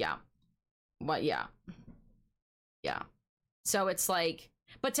trust. Yeah. But yeah. So it's like,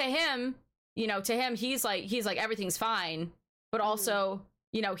 but to him, you know, he's like everything's fine, but also,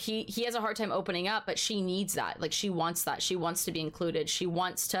 you know, he has a hard time opening up, but she needs that. Like, she wants that. She wants to be included. She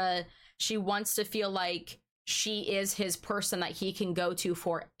wants to feel like she is his person that he can go to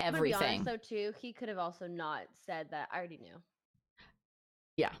for everything. To be honest, though, too, he could have also not said that. I already knew.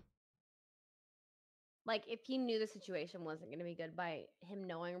 Yeah. Like, if he knew the situation wasn't going to be good by him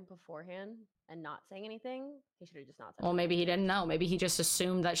knowing beforehand and not saying anything, he should have just not said Well, maybe he didn't know. Maybe he just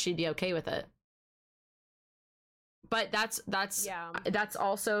assumed that she'd be okay with it. But that's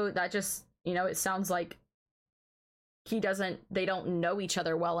also, that just, you know, it sounds like they don't know each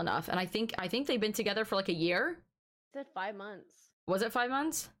other well enough. And I think they've been together for like a year. It said 5 months. Was it 5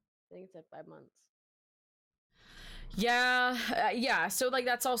 months? I think it said 5 months. Yeah. So like,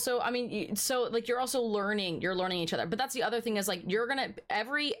 that's also, I mean, so like, you're also learning each other. But that's the other thing is, like, you're gonna,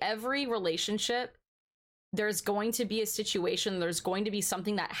 every relationship, there's going to be a situation, there's going to be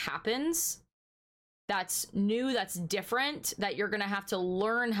something that happens that's new, that's different, that you're gonna have to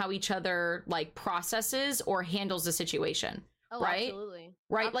learn how each other, like, processes or handles the situation. Oh, right? Absolutely.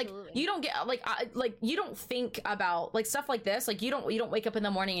 Right? Absolutely. Like, you don't get, like, you don't think about, like, stuff like this. Like, you don't wake up in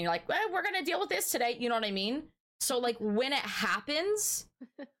the morning and you're like, well, we're gonna deal with this today. You know what I mean? So, like, when it happens,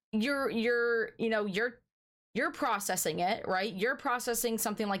 you're processing it, right? You're processing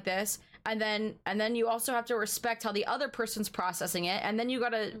something like this, and then you also have to respect how the other person's processing it, and then you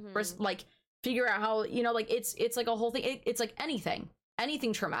gotta like, figure out how, you know, like, it's like a whole thing. It's like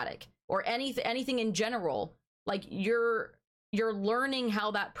anything traumatic or anything in general. Like, you're learning how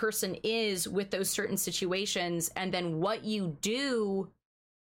that person is with those certain situations, and then what you do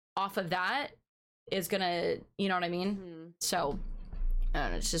off of that is gonna, you know what I mean? So,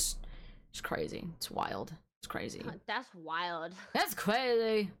 and it's crazy. It's wild. It's crazy. That's wild. That's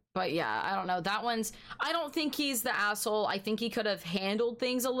crazy. But yeah, I don't know. That one's, I don't think he's the asshole. I think he could have handled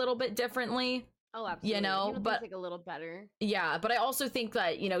things a little bit differently. Oh, absolutely. You know, but like a little better. Yeah, but I also think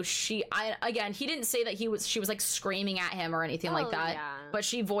that, you know, he didn't say that she was like screaming at him or anything like that. Yeah. But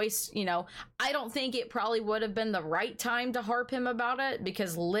she voiced, you know, I don't think it probably would have been the right time to harp him about it,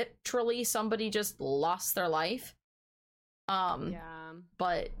 because literally somebody just lost their life. Yeah.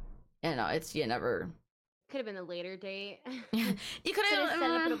 But, you know, you never. Could have been a later date. You could have set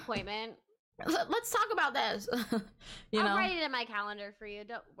up an appointment. Let's talk about this. I'll write it in my calendar for you.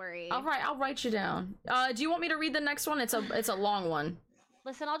 Don't worry. All right, I'll write you down. Do you want me to read the next one? It's a long one.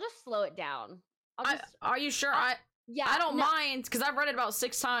 Listen, I'll just slow it down. Are you sure? Yeah, I don't mind, because I've read it about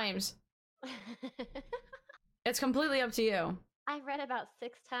 6 times. It's completely up to you. I read it about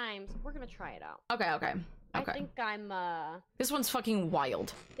 6 times. We're gonna try it out. Okay. I think I'm This one's fucking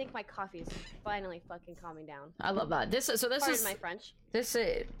wild. I think my coffee's finally fucking calming down. I love that. This is my French. This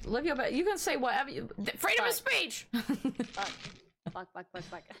is Olivia, but you can say whatever you, freedom of speech. Fuck.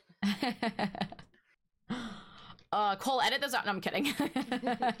 Cole, edit this out. No, I'm kidding.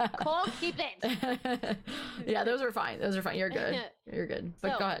 Cole, keep it. Yeah, those are fine. Those are fine. You're good. You're good.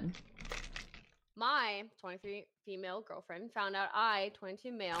 But So, go ahead. My 23 female girlfriend found out I,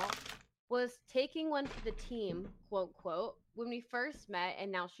 22 male, was taking one for the team, quote, quote, when we first met,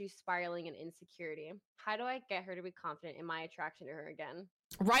 and now she's spiraling in insecurity. How do I get her to be confident in my attraction to her again?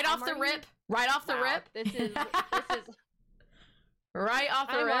 Right off the rip. Right off the rip. This is right off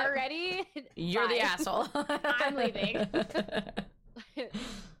the I'm rip. already. You're the Bye. asshole. I'm leaving.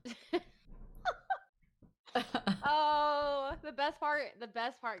 Oh, the best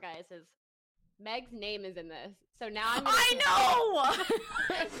part, guys, is Meg's name is in this. So now I'm gonna I know.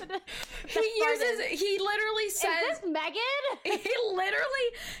 He literally says, "Is this Megan?"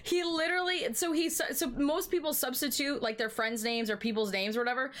 He literally so most people substitute like their friends' names or people's names or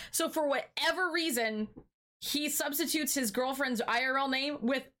whatever. So for whatever reason, he substitutes his girlfriend's IRL name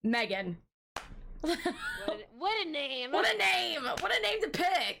with Megan. What a name. What a name. What a name to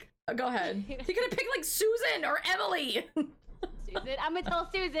pick. Go ahead. He could have picked like Susan or Emily. Susan. I'm gonna tell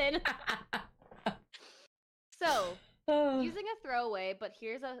Susan. So, using a throwaway, but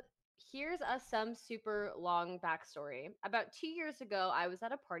here's a some super long backstory. About 2 years ago, I was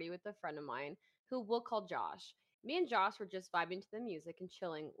at a party with a friend of mine who we'll call Josh. Me and Josh were just vibing to the music and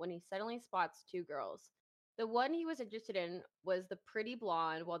chilling when he suddenly spots two girls. The one he was interested in was the pretty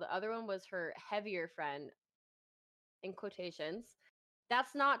blonde, while the other one was her heavier friend, in quotations.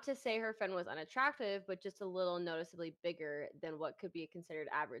 That's not to say her friend was unattractive, but just a little noticeably bigger than what could be considered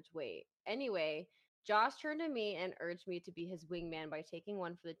average weight. Anyway, Josh turned to me and urged me to be his wingman by taking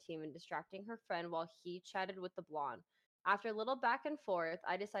one for the team and distracting her friend while he chatted with the blonde. After a little back and forth,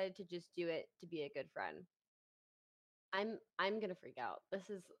 I decided to just do it to be a good friend. I'm gonna freak out.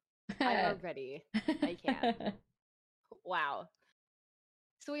 This is I'm already I can't. Wow.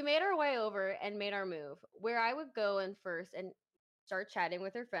 So we made our way over and made our move, where I would go in first and start chatting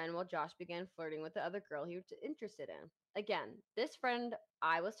with her friend while Josh began flirting with the other girl he was interested in. Again, this friend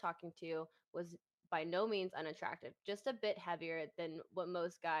I was talking to was by no means unattractive, just a bit heavier than what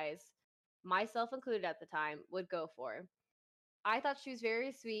most guys, myself included at the time, would go for. I thought she was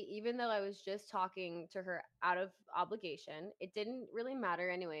very sweet, even though I was just talking to her out of obligation. It didn't really matter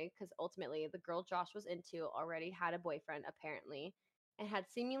anyway, because ultimately the girl Josh was into already had a boyfriend, apparently, and had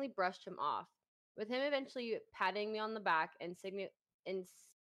seemingly brushed him off, with him eventually patting me on the back and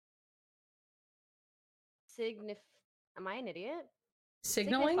am I an idiot?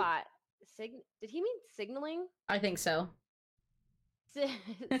 Signaling? Did he mean signaling? I think so.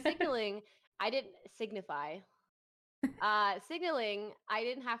 Signaling, I didn't signify. Signaling, I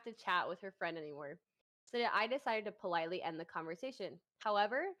didn't have to chat with her friend anymore. So I decided to politely end the conversation.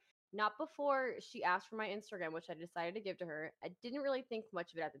 However, not before she asked for my Instagram, which I decided to give to her. I didn't really think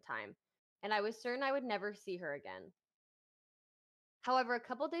much of it at the time, and I was certain I would never see her again. However, a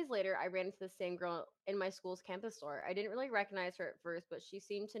couple days later, I ran into the same girl in my school's campus store. I didn't really recognize her at first, but she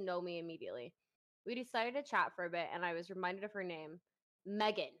seemed to know me immediately. We decided to chat for a bit, and I was reminded of her name,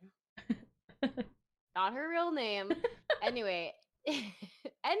 Megan. Not her real name. Anyway,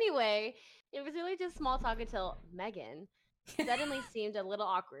 it was really just small talk until Megan suddenly seemed a little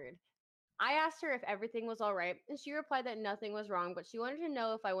awkward. I asked her if everything was all right, and she replied that nothing was wrong, but she wanted to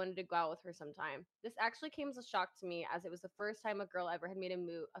know if I wanted to go out with her sometime. This actually came as a shock to me, as it was the first time a girl ever had made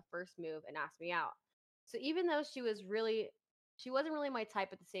a first move and asked me out. So even though she wasn't really my type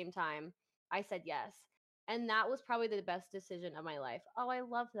at the same time, I said yes. And that was probably the best decision of my life. Oh, I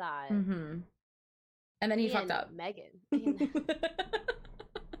love that. Mm-hmm. And then he fucked up. Megan.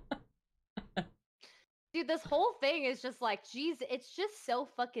 Dude, this whole thing is just like, geez, it's just so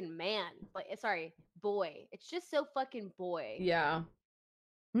fucking man. Like, sorry, boy. It's just so fucking boy. Yeah.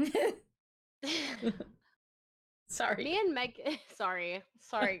 Sorry. Me and Meg. Sorry,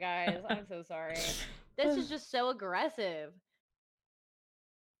 guys. I'm so sorry. This is just so aggressive.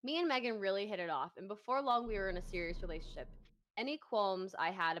 Me and Megan really hit it off, and before long, we were in a serious relationship. Any qualms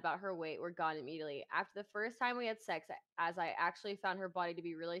I had about her weight were gone immediately. After the first time we had sex, as I actually found her body to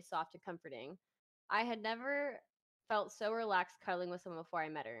be really soft and comforting, I had never felt so relaxed cuddling with someone before I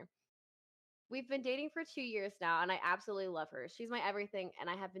met her. We've been dating for 2 years now, and I absolutely love her. She's my everything, and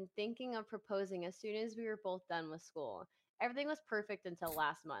I have been thinking of proposing as soon as we were both done with school. Everything was perfect until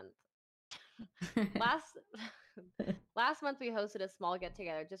last month. Last month we hosted a small get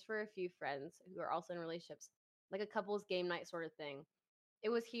together just for a few friends who are also in relationships, like a couple's game night sort of thing. It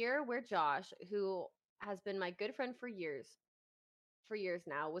was here where Josh, who has been my good friend for years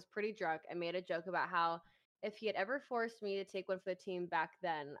now, was pretty drunk and made a joke about how if he had ever forced me to take one for the team back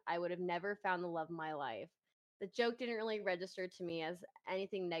then, I would have never found the love of my life. The joke didn't really register to me as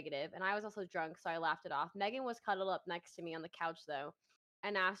anything negative, and I was also drunk, so I laughed it off. Megan was cuddled up next to me on the couch, though,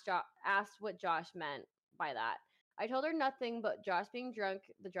 and asked what Josh meant by that. I told her nothing, but Josh, being drunk,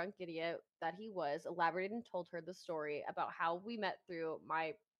 the drunk idiot that he was, elaborated and told her the story about how we met through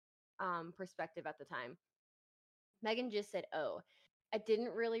my perspective at the time. Megan just said, "Oh." I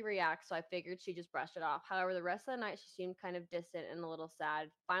didn't really react, so I figured she just brushed it off. However, the rest of the night she seemed kind of distant and a little sad.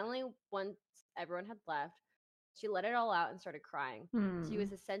 Finally, once everyone had left, she let it all out and started crying. She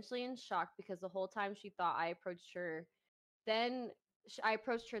was essentially in shock because the whole time she thought I approached her. Then I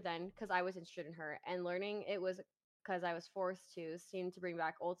approached her then because I was interested in her, and learning it was because I was forced to seemed to bring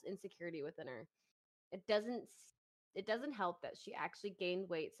back old insecurity within her. It doesn't it doesn't help that she actually gained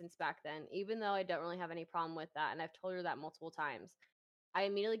weight since back then, even though I don't really have any problem with that, and I've told her that multiple times. I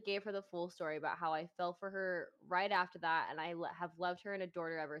immediately gave her the full story about how I fell for her right after that, and I have loved her and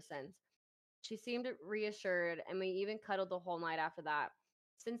adored her ever since. She seemed reassured, and we even cuddled the whole night after that.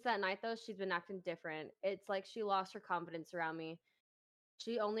 Since that night, though, she's been acting different. It's like she lost her confidence around me.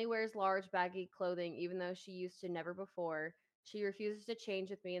 She only wears large, baggy clothing, even though she used to never before. She refuses to change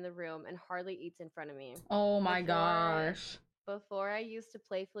with me in the room and hardly eats in front of me. Oh my Before gosh. before I used to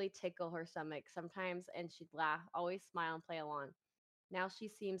playfully tickle her stomach sometimes, and she'd laugh, always smile and play along. Now she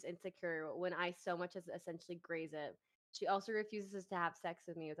seems insecure when I so much as essentially graze it. She also refuses to have sex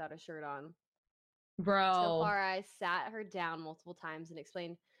with me without a shirt on. So Bro. far, I sat her down multiple times and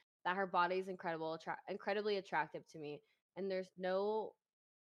explained that her body is incredibly attractive to me, and there's no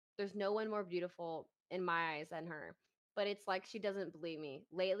one more beautiful in my eyes than her. But it's like she doesn't believe me.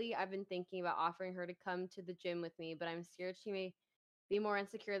 Lately, I've been thinking about offering her to come to the gym with me, but I'm scared she may be more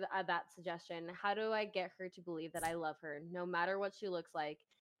insecure at that suggestion. How do I get her to believe that I love her, no matter what she looks like,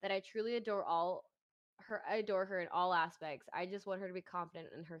 that I truly I adore her in all aspects. I just want her to be confident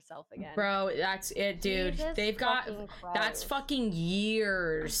in herself again. Bro, that's it, dude. Jesus They've got fucking that's Christ. fucking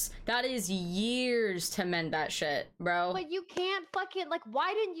years. That is years to mend that shit, bro. But you can't fucking like.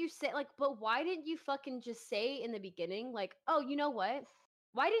 Why didn't you say like? But why didn't you fucking just say in the beginning like, oh, you know what?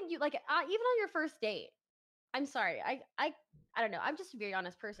 Why didn't you like even on your first date? I'm sorry. I don't know. I'm just a very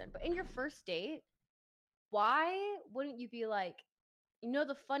honest person. But in your first date, why wouldn't you be like, you know,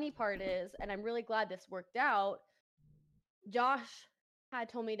 the funny part is, and I'm really glad this worked out. Josh had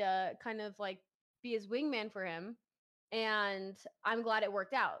told me to kind of like be his wingman for him, and I'm glad it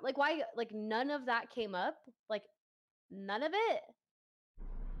worked out. Like, why? Like, none of that came up. Like, none of it.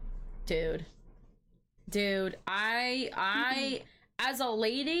 Dude, I as a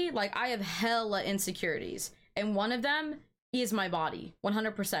lady, like, I have hella insecurities, and one of them is my body.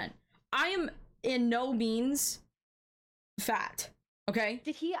 100%. I am in no means fat. Okay.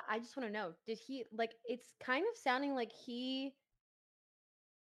 Did he? I just want to know. Did he like? It's kind of sounding like he.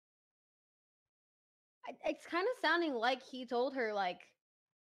 It's kind of sounding like he told her like.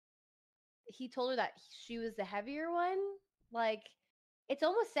 He told her that she was the heavier one. Like, it's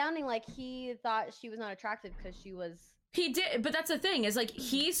almost sounding like he thought she was not attractive because she was. He did, but that's the thing is like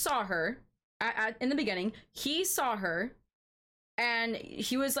he saw her in the beginning. He saw her, and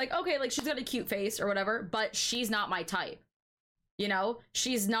he was like, okay, like she's got a cute face or whatever, but she's not my type. You know,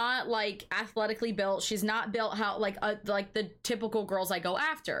 she's not like athletically built. She's not built how like the typical girls I go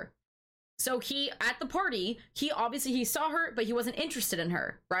after. So he at the party, he saw her, but he wasn't interested in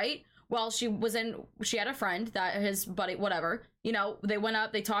her, right? Well, she had a friend that his buddy, whatever, you know, they went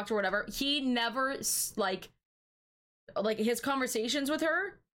up, they talked or whatever. He never like his conversations with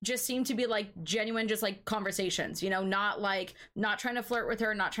her just seemed to be like genuine, just like conversations, you know, not trying to flirt with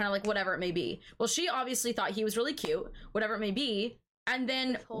her, not trying to like whatever it may be. Well, she obviously thought he was really cute, whatever it may be. And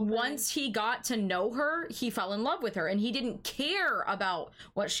then once he got to know her, he fell in love with her, and he didn't care about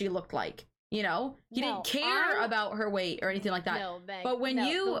what she looked like. You know, he didn't care about her weight or anything like that. No, Meg, but when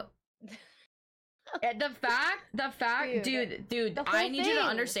the fact, dude, I need you to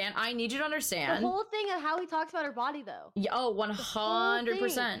understand. The whole thing of how he talks about her body, though. Yeah, oh,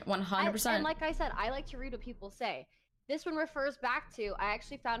 100%, 100%. And like I said, I like to read what people say. This one refers back to, I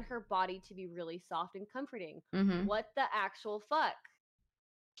actually found her body to be really soft and comforting. Mm-hmm. What the actual fuck?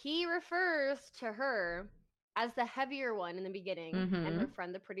 He refers to her as the heavier one in the beginning, and her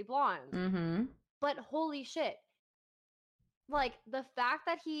friend the pretty blonde. Mm-hmm. But holy shit. Like, the fact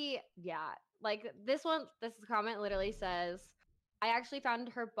that like, this comment literally says, I actually found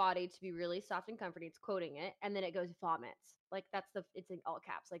her body to be really soft and comforting. It's quoting it, and then it goes vomits. Like, it's in all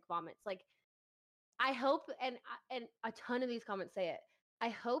caps, like vomits. Like, I hope, and a ton of these comments say it, I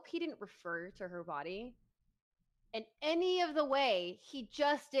hope he didn't refer to her body in any of the way he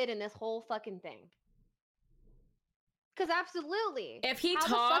just did in this whole fucking thing. because absolutely. If he How the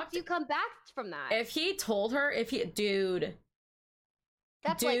talked, fuck do you come back from that? if he told her, dude,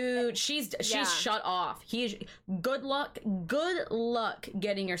 That's she's yeah. shut off. Good luck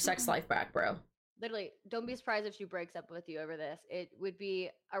getting your sex life back, bro. Literally, don't be surprised if she breaks up with you over this. It would be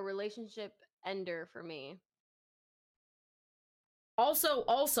a relationship ender for me. Also,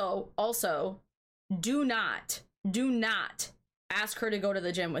 do not ask her to go to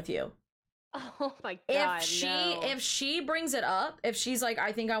the gym with you. Oh my god. If she brings it up, if she's like,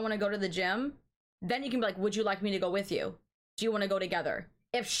 I think I want to go to the gym, then you can be like, would you like me to go with you? Do you want to go together?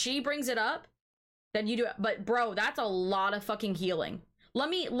 If she brings it up, then you do it. But bro, that's a lot of fucking healing. Let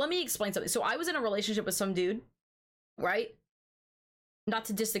me explain something. So I was in a relationship with some dude, right? Not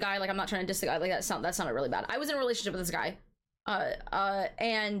to diss the guy, like I'm not trying to diss the guy, like that sounded really bad. I was in a relationship with this guy.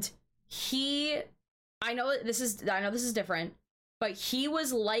 And I know this is different, but he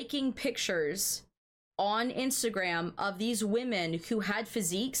was liking pictures on Instagram of these women who had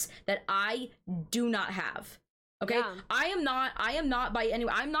physiques that I do not have. Okay, yeah. I am not by any.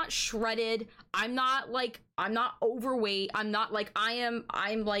 I'm not shredded. I'm not overweight. I'm like, I'm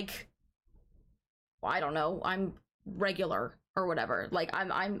like, well, I don't know. I'm regular or whatever. Like I'm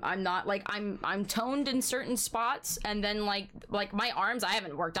not like, I'm toned in certain spots, and then like my arms, I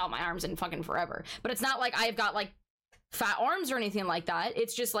haven't worked out my arms in fucking forever. But it's not like I've got like fat arms or anything like that.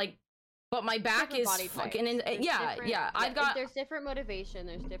 It's just like, but my back is fucking yeah. I've got, there's different motivation.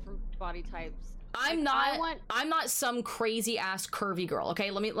 There's different body types. I'm not some crazy ass curvy girl. Okay,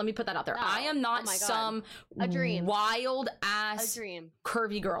 let me put that out there. No. I am not some wild ass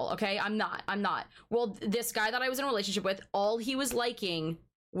curvy girl. Okay, I'm not. Well, this guy that I was in a relationship with, all he was liking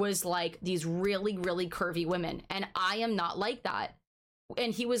was like these really, really curvy women, and I am not like that.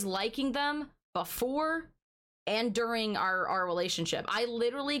 And he was liking them before and during our relationship. I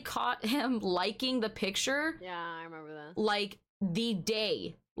literally caught him liking the picture. Yeah, I remember that. Like the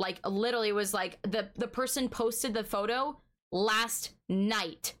day. Like literally it was like the person posted the photo last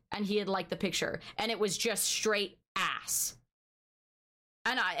night and he had liked the picture, and it was just straight ass.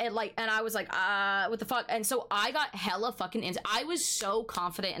 And I was like, what the fuck? And so I got hella fucking I was so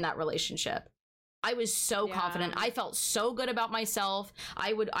confident in that relationship. I was so confident. I felt so good about myself.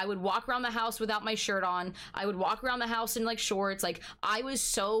 I would walk around the house without my shirt on. I would walk around the house in like shorts. Like I was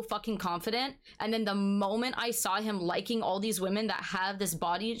so fucking confident. And then the moment I saw him liking all these women that have this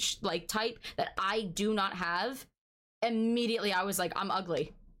body like type that I do not have, immediately I was like, I'm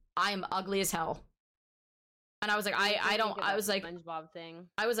ugly. I am ugly as hell. And I was like, I don't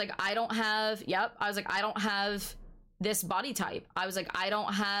have this body type. I was like, I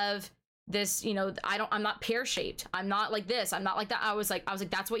don't have this, you know, I'm not pear-shaped. I'm not like this. I'm not like that. I was like,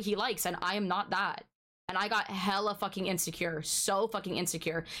 that's what he likes, and I am not that. And I got hella fucking insecure. So fucking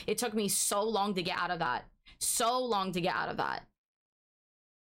insecure. It took me so long to get out of that.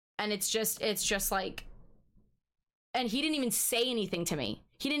 And it's just like, and he didn't even say anything to me.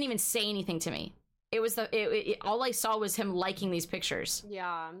 It was all I saw was him liking these pictures.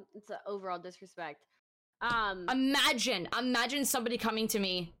 Yeah, it's an overall disrespect. Imagine somebody coming to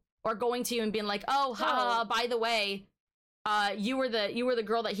me or going to you and being like, oh, haha, by the way, you were the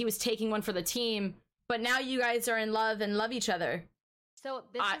girl that he was taking one for the team, but now you guys are in love and love each other. So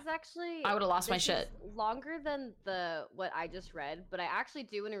this is actually, I would have lost my shit. Longer than what I just read, but I actually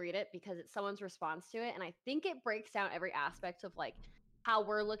do want to read it because it's someone's response to it, and I think it breaks down every aspect of like how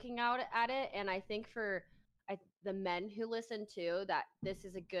we're looking out at it. And I think for the men who listen too, that this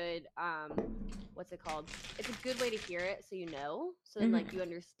is a good what's it called? It's a good way to hear it, so you know, so then like you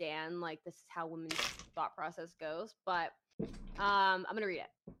understand like this is how women's thought process goes. But I'm gonna read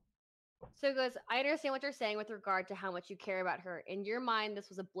it. So it goes, I understand what you're saying with regard to how much you care about her. In your mind, this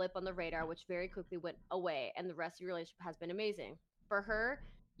was a blip on the radar, which very quickly went away, and the rest of your relationship has been amazing. For her,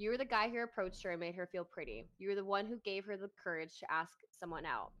 you were the guy who approached her and made her feel pretty. You were the one who gave her the courage to ask someone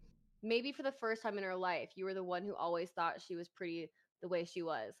out. Maybe for the first time in her life, you were the one who always thought she was pretty the way she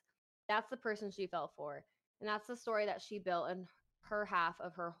was. That's the person she fell for. And that's the story that she built in her half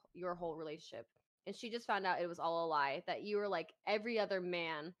of your whole relationship. And she just found out it was all a lie, that you were like every other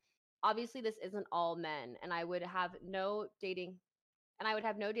man. Obviously, this isn't all men, and I would have no dating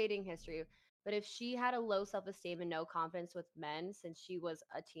history. But if she had a low self-esteem and no confidence with men since she was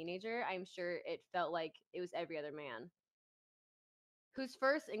a teenager, I'm sure it felt like it was every other man. Whose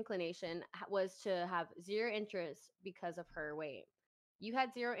first inclination was to have zero interest because of her weight. You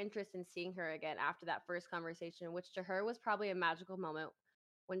had zero interest in seeing her again after that first conversation, which to her was probably a magical moment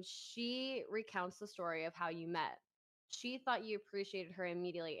when she recounts the story of how you met. She thought you appreciated her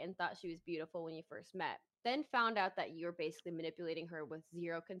immediately and thought she was beautiful when you first met, then found out that you were basically manipulating her with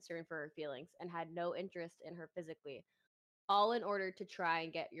zero concern for her feelings and had no interest in her physically. all in order to try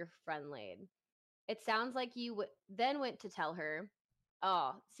and get your friend laid. It sounds like you then went to tell her.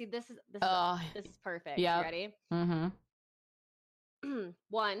 Oh, see, this is perfect. Yeah. You ready? Mm-hmm.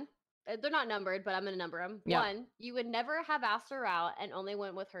 1, they're not numbered, but I'm gonna number them. Yep. 1, you would never have asked her out and only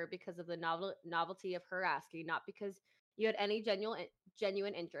went with her because of the novelty of her asking, not because you had any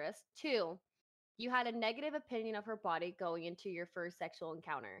genuine interest. 2, you had a negative opinion of her body going into your first sexual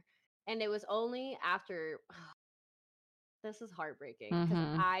encounter, and it was only after. This is heartbreaking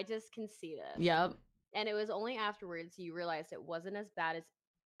because I just can see this. Yep. And it was only afterwards you realized it wasn't as bad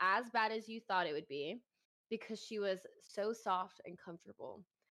as you thought it would be, because she was so soft and comfortable,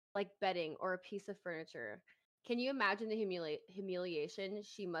 like bedding or a piece of furniture. Can you imagine the humiliation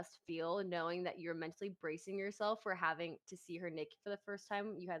she must feel knowing that you're mentally bracing yourself for having to see her naked for the first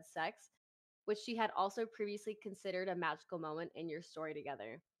time you had sex, which she had also previously considered a magical moment in your story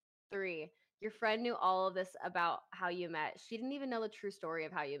together? 3, your friend knew all of this about how you met. She didn't even know the true story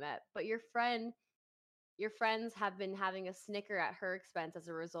of how you met, but your friends have been having a snicker at her expense as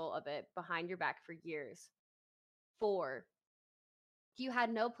a result of it behind your back for years. 4, you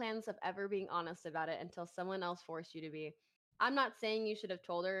had no plans of ever being honest about it until someone else forced you to be. I'm not saying you should have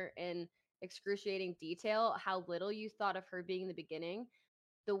told her in excruciating detail how little you thought of her being in the beginning,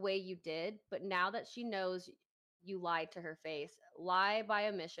 the way you did, but now that she knows you lied to her face, lie by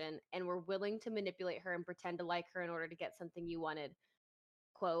omission, and were willing to manipulate her and pretend to like her in order to get something you wanted,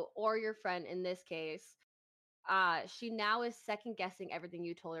 quote, or your friend in this case, she now is second guessing everything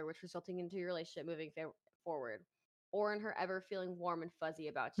you told her, which resulting into your relationship moving forward, or in her ever feeling warm and fuzzy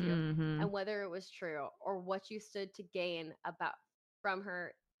about you, and whether it was true or what you stood to gain about from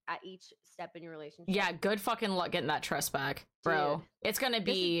her at each step in your relationship. Yeah, good fucking luck getting that trust back, bro. Dude, it's gonna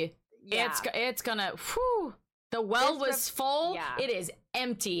be it's gonna whew. The well was full. Yeah. It is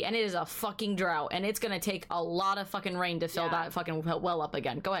empty, and it is a fucking drought, and it's gonna take a lot of fucking rain to fill that fucking well up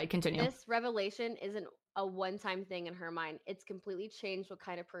again. Go ahead, continue. This revelation isn't a one-time thing in her mind. It's completely changed what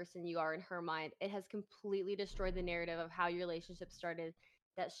kind of person you are in her mind. It has completely destroyed the narrative of how your relationship started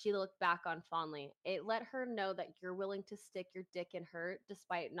that she looked back on fondly. It let her know that you're willing to stick your dick in her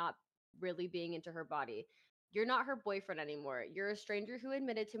despite not really being into her body. You're not her boyfriend anymore. You're a stranger who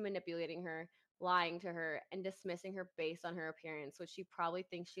admitted to manipulating her, lying to her, and dismissing her based on her appearance, which she probably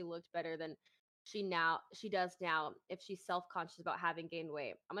thinks she looked better than she does now if she's self-conscious about having gained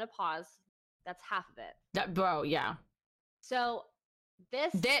weight. I'm gonna pause. That's half of it. Bro, yeah. So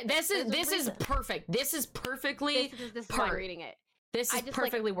this is perfect. This is perfectly this is why I'm reading it. This is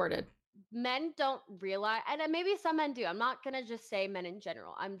perfectly worded. Men don't realize, and maybe some men do. I'm not gonna just say men in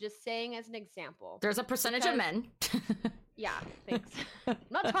general. I'm just saying as an example. There's a percentage of men. Yeah, thanks. I'm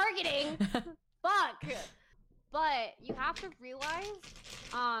not targeting. Fuck. But you have to realize,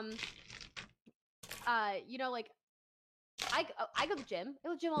 you know, like I go to the gym. I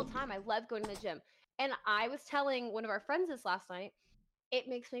go to the gym all the time. I love going to the gym. And I was telling one of our friends this last night. It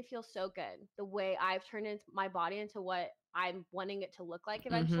makes me feel so good the way I've turned my body into what I'm wanting it to look like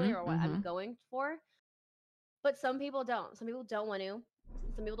eventually, or what I'm going for. But some people don't. Some people don't want to.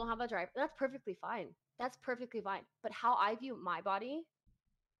 Some people don't have that drive. That's perfectly fine. That's perfectly fine. But how I view my body,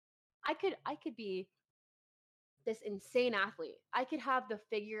 I could be this insane athlete. I could have the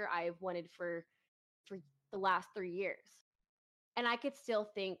figure I've wanted for the last 3 years. And I could still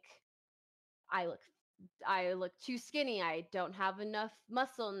think I look too skinny. I don't have enough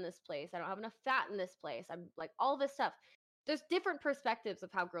muscle in this place. I don't have enough fat in this place. I'm like all this stuff. There's different perspectives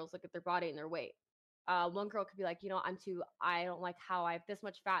of how girls look at their body and their weight. One girl could be like, you know, I don't like how I have this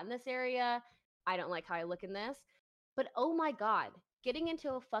much fat in this area. I don't like how I look in this. But oh my God, getting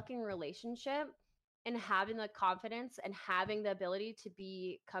into a fucking relationship and having the confidence and having the ability to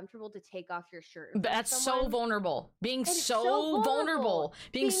be comfortable to take off your shirt. That's so vulnerable. Being so vulnerable.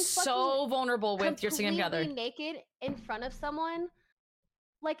 Being so vulnerable with your significant other. Naked in front of someone.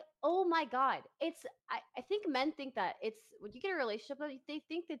 Like, oh my God. I think men think that it's, when you get a relationship, they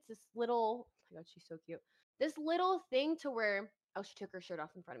think it's this little, oh my God, she's so cute. This little thing to where, oh, she took her shirt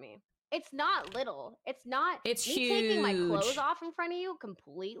off in front of me. It's not little. It's not. It's me huge. Taking my clothes off in front of you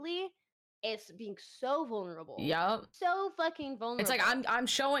completely. It's being so vulnerable. Yep. So fucking vulnerable. It's like I'm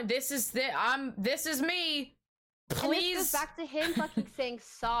showing this is me. Please. And this goes back to him fucking saying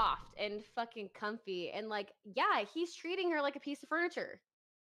soft and fucking comfy and like, yeah, he's treating her like a piece of furniture.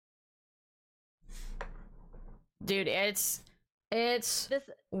 Dude, it's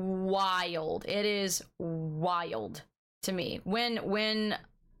wild. It is wild to me. When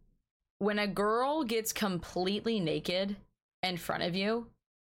a girl gets completely naked in front of you,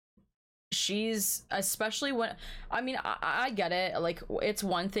 she's, especially when, I mean, I get it, like, it's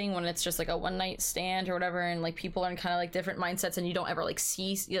one thing when it's just like a one night stand or whatever, and like people are in kind of like different mindsets, and you don't ever like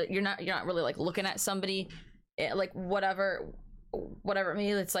see, you're not really like looking at somebody, like whatever it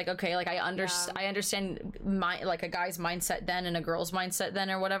means. It's like, okay, like I understand my, like, a guy's mindset then and a girl's mindset then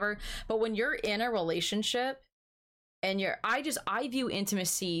or whatever, but when you're in a relationship and I view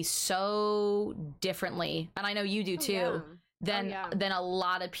intimacy so differently, and I know you do too, than a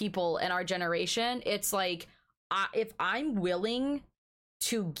lot of people in our generation. It's like, if I'm willing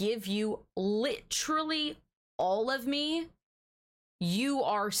to give you literally all of me, you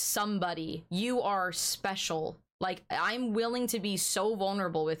are somebody, you are special. Like, I'm willing to be so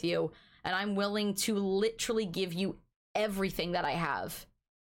vulnerable with you, and I'm willing to literally give you everything that I have.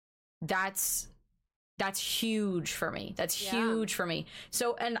 That's huge for me. That's huge for me.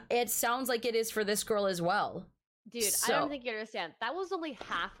 So, and it sounds like it is for this girl as well. Dude, so, I don't think you understand. That was only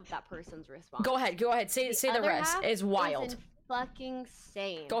half of that person's response. Go ahead. Say the rest. Is wild. Is fucking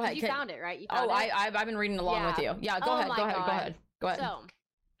insane. Go ahead. You found it, right? You found it? I've been reading along with you. Yeah, go ahead. So,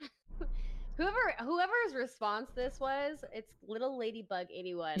 whoever's response this was, it's Little Ladybug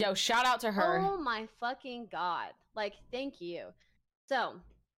 81. Yo, shout out to her. Oh my fucking god. Like, thank you. So,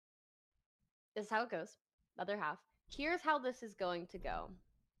 this is how it goes. Other half. Here's how this is going to go.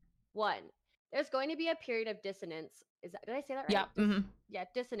 1. There's going to be a period of dissonance. Did I say that right? Yeah. Mm-hmm. Yeah,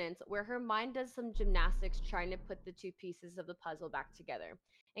 dissonance, where her mind does some gymnastics trying to put the two pieces of the puzzle back together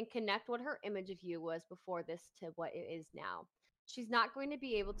and connect what her image of you was before this to what it is now. She's not going to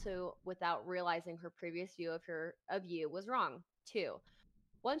be able to without realizing her previous view of you was wrong. 2.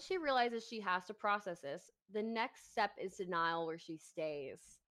 Once she realizes she has to process this, the next step is denial, where she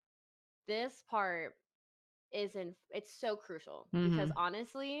stays. This part it's so crucial, because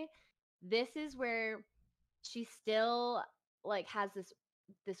honestly, this is where she still like has this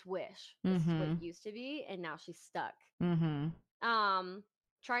wish. This is what it used to be, and now she's stuck.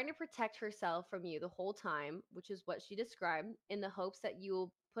 Trying to protect herself from you the whole time, which is what she described, in the hopes that you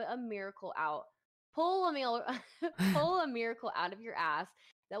will pull a miracle out of your ass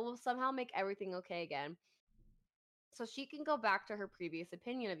that will somehow make everything okay again, so she can go back to her previous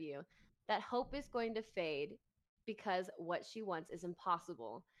opinion of you. That hope is going to fade because what she wants is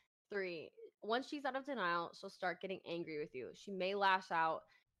impossible. 3. Once she's out of denial, she'll start getting angry with you. She may lash out,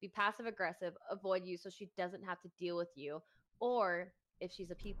 be passive aggressive, avoid you so she doesn't have to deal with you. Or if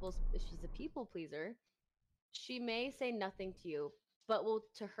she's a people pleaser, she may say nothing to you, but will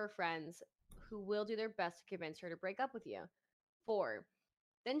to her friends, who will do their best to convince her to break up with you. 4.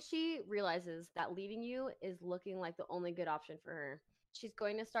 Then she realizes that leaving you is looking like the only good option for her. She's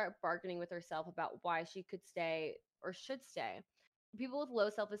going to start bargaining with herself about why she could stay or should stay. People with low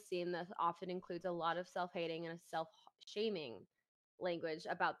self-esteem, that often includes a lot of self-hating and a self-shaming language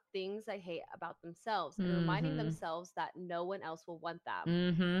about things they hate about themselves, and reminding themselves that no one else will want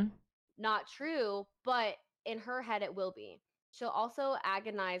them. Not true, but in her head it will be. She'll also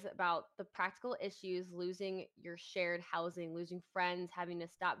agonize about the practical issues, losing your shared housing, losing friends, having to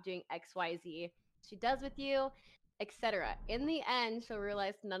stop doing XYZ she does with you, etc. In the end, she'll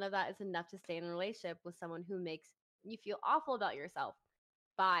realize none of that is enough to stay in a relationship with someone who makes you feel awful about yourself.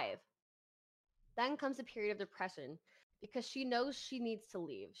 5. Then comes a period of depression, because she knows she needs to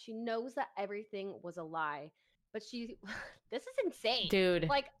leave. She knows that everything was a lie, but this is insane, dude.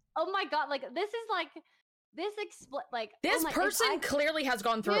 Like, oh my god, like this is like this person clearly has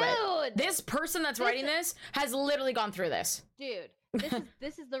gone through it. This person that's writing this has literally gone through this, dude.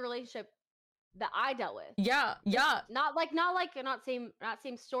 This is the relationship that I dealt with. Yeah. Not same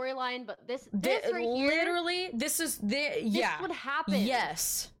storyline, but this right literally here, this is this would happen.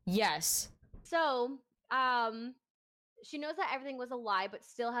 Yes. So, she knows that everything was a lie, but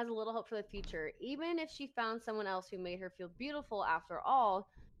still has a little hope for the future. Even if she found someone else who made her feel beautiful after all,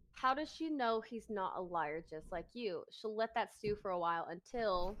 how does she know he's not a liar just like you? She'll let that stew for a while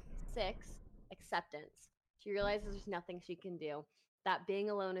until 6, acceptance. She realizes there's nothing she can do, that being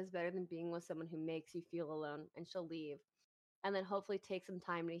alone is better than being with someone who makes you feel alone, and she'll leave. And then hopefully take some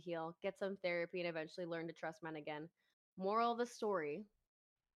time to heal, get some therapy, and eventually learn to trust men again. Moral of the story: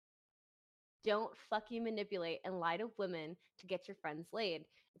 don't fucking manipulate and lie to women to get your friends laid.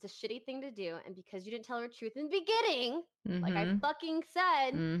 It's a shitty thing to do, and because you didn't tell her the truth in the beginning, like I fucking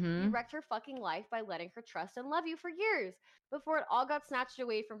said, you wrecked her fucking life by letting her trust and love you for years before it all got snatched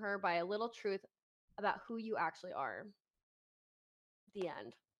away from her by a little truth about who you actually are. The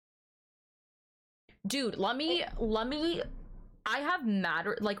end. Dude, let me I have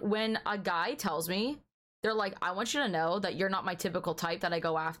matter, like, when a guy tells me, they're like, I want you to know that you're not my typical type that I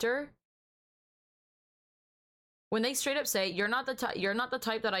go after. when they straight up say you're not the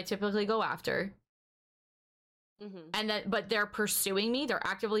type that I typically go after, and that but they're pursuing me, they're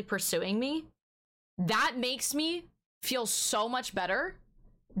actively pursuing me, that makes me feel so much better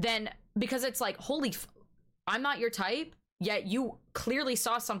than, because it's like, I'm not your type, yet you clearly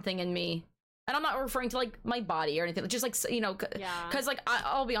saw something in me. And I'm not referring to like my body or anything, just like, you know, because like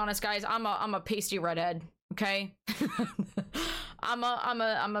I'll be honest, guys, I'm a pasty redhead, okay? I'm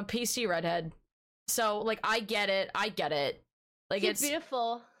a pasty redhead, so like I get it. Like it's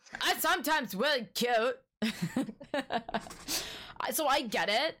beautiful. I sometimes really cute. So I get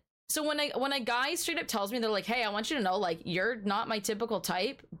it. So when a guy straight up tells me, they're like, hey, I want you to know, like, you're not my typical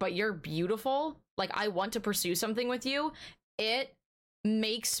type, but you're beautiful, like I want to pursue something with you, it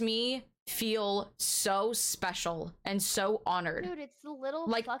makes me feel so special and so honored. Dude, it's the little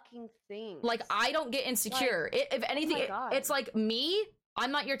like, fucking thing. Like I don't get insecure. Like, if anything, it's like, me,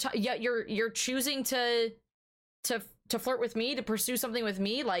 I'm not your type. Yeah, you're choosing to flirt with me, to pursue something with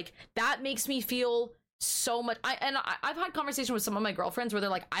me. Like that makes me feel so much. I've had conversation with some of my girlfriends where they're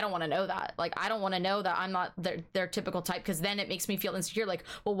like, I don't want to know that. Like I don't want to know that I'm not their typical type, because then it makes me feel insecure. Like,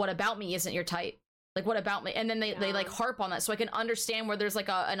 well, what about me isn't your type? Like, what about me? And then they like harp on that, so I can understand where there's like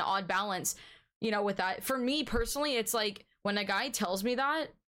an odd balance, you know, with that. For me personally, it's like when a guy tells me that,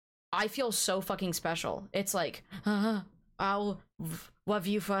 I feel so fucking special. It's like, I'll love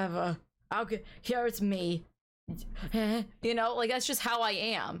you forever. Here it's me. You know, like that's just how I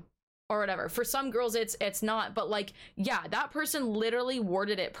am, or whatever. For some girls, it's not, but like, yeah, that person literally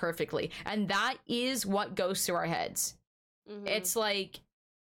worded it perfectly, and that is what goes through our heads. It's like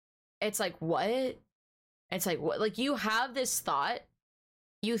what? It's like what? Like you have this thought,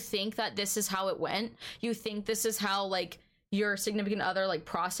 you think that this is how it went, you think this is how like your significant other like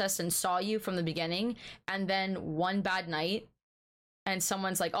processed and saw you from the beginning, and then one bad night and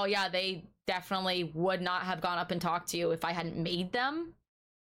someone's like, oh yeah, they definitely would not have gone up and talked to you if I hadn't made them.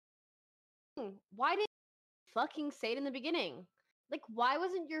 Why didn't you fucking say it in the beginning? Like, why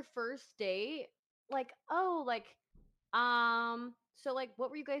wasn't your first date like, oh, like, so like, what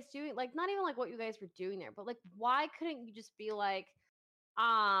were you guys doing? Like, not even like what you guys were doing there, but like, why couldn't you just be like,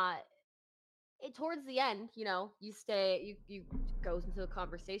 towards the end, you know, you goes into a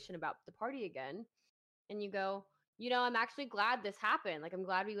conversation about the party again, and you go, you know, I'm actually glad this happened. Like, I'm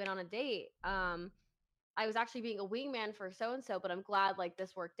glad we went on a date. I was actually being a wingman for so-and-so, but I'm glad like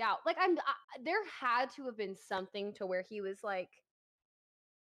this worked out. Like there had to have been something to where he was like,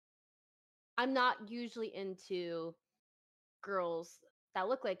 I'm not usually into girls that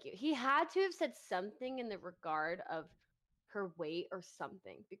look like you. He had to have said something in the regard of her weight or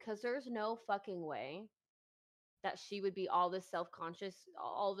something, because there's no fucking way that she would be all this self-conscious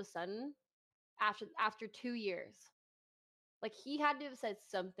all of a sudden after 2 years. Like, he had to have said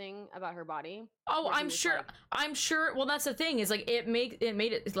something about her body. Oh, I'm sure. Like, I'm sure. Well, that's the thing, is like it made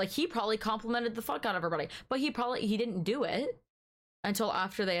it like he probably complimented the fuck out of her body, but he didn't do it until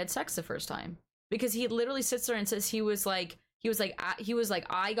after they had sex the first time, because he literally sits there and says he was like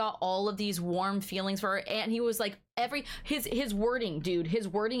I got all of these warm feelings for her, and he was like his wording, dude, his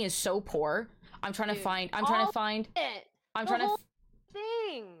wording is so poor. I'm trying to find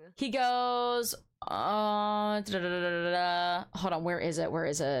thing. He goes, hold on, where is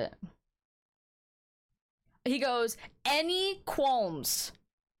it? He goes, any qualms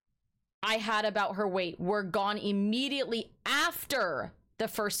I had about her weight were gone immediately after the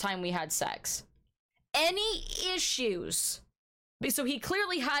first time we had sex. Any issues, so he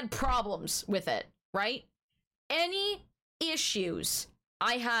clearly had problems with it, right? Any issues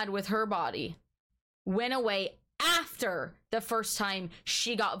I had with her body went away after the first time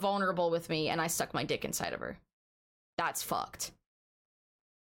she got vulnerable with me and I stuck my dick inside of her. That's fucked.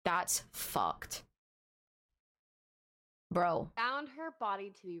 That's fucked. Bro. Found her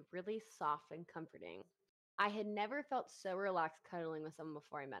body to be really soft and comforting. I had never felt so relaxed cuddling with someone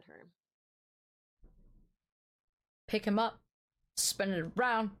before I met her. Pick him up, spin it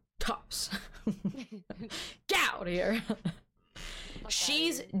around, toss. Get out of here.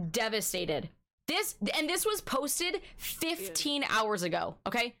 She's devastated. This was posted 15 hours ago,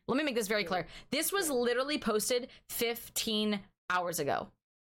 okay? Let me make this very clear. This was literally posted 15 hours ago.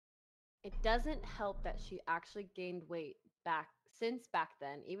 It doesn't help that she actually gained weight back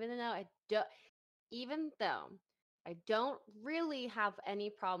then, even though I don't really have any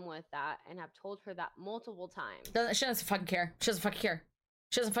problem with that, and have told her that multiple times. She doesn't fucking care. She doesn't fucking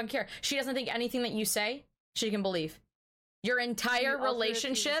care. She doesn't think anything that you say she can believe. Your entire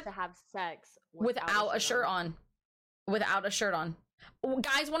relationship to have sex without a shirt on. Without a shirt on.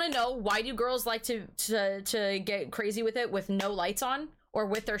 Guys want to know, why do girls like to get crazy with it with no lights on, or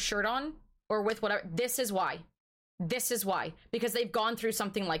with their shirt on, or with whatever? This is why. This is why. Because they've gone through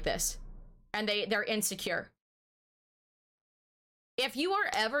something like this. And they're insecure. If you are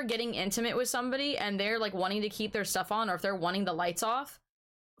ever getting intimate with somebody and they're like wanting to keep their stuff on, or if they're wanting the lights off,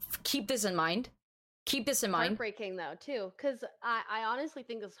 keep this in mind. Keep this in mind. Heartbreaking though, too, because I honestly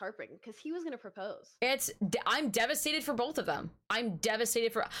think it's heartbreaking because he was gonna propose. I'm devastated for both of them. I'm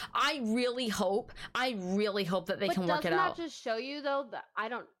devastated for. I really hope that they can work it out. Doesn't that just show you though that I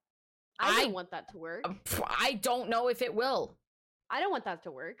don't want that to work? I don't know if it will. I don't want that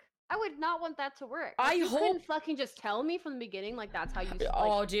to work. I would not want that to work. Like, you couldn't fucking just tell me from the beginning, like that's how you.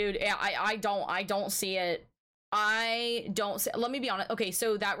 Oh, dude, yeah, I don't see it. I don't see. Let me be honest. Okay,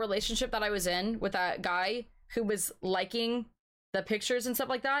 so that relationship that I was in with that guy who was liking the pictures and stuff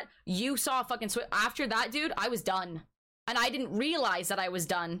like that, you saw a fucking switch. After that, dude, I was done, and I didn't realize that I was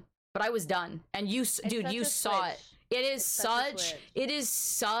done, but I was done. And you saw it. It is such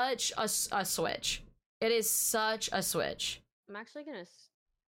a switch. It is such a switch. I'm actually gonna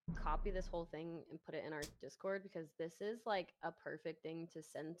copy this whole thing and put it in our Discord because this is like a perfect thing to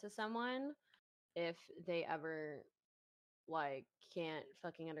send to someone if they ever like can't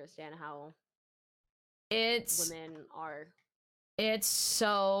fucking understand how women are. It's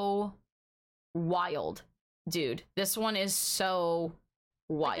so wild, dude. This one is so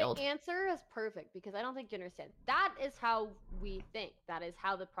wild. Like, the answer is perfect because I don't think you understand. That is how we think. That is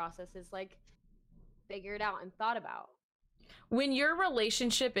how the process is like figured out and thought about. When your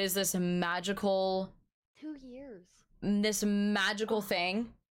relationship is this magical 2 years, this magical thing,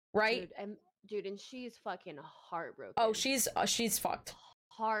 right? Dude, and she's fucking heartbroken. Oh, she's fucked.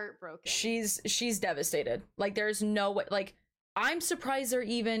 Heartbroken. She's devastated. Like, there's no way. Like, I'm surprised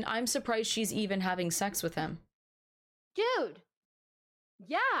she's even having sex with him. Dude.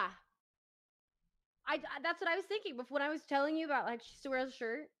 Yeah. That's what I was thinking before when I was telling you about, like, she still wears a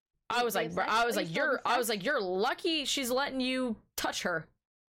shirt. I was like, you're lucky she's letting you touch her.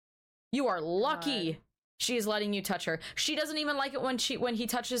 You are lucky she's letting you touch her. She doesn't even like it when he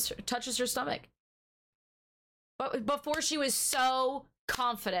touches her stomach. But before she was so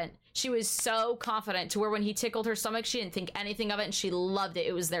confident. She was so confident to where when he tickled her stomach, she didn't think anything of it and she loved it.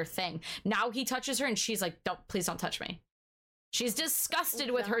 It was their thing. Now he touches her and she's like, please don't touch me. She's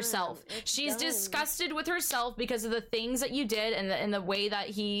disgusted with herself. She's disgusted with herself because of the things that you did and the way that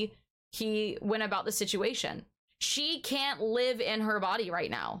he went about the situation. She can't live in her body right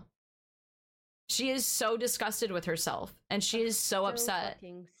now. She is so disgusted with herself and she is so upset.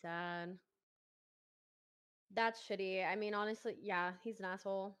 Fucking sad. That's shitty. I mean, honestly, yeah, he's an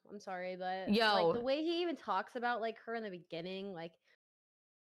asshole. I'm sorry, but like the way he even talks about like her in the beginning, like,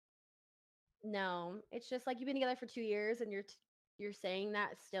 no, it's just like you've been together for 2 years and you're saying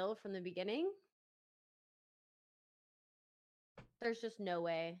that still from the beginning. There's just no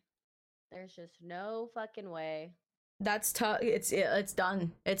way. There's just no fucking way. That's tough. It's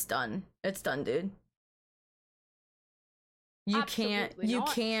done. It's done. It's done, dude. You can't.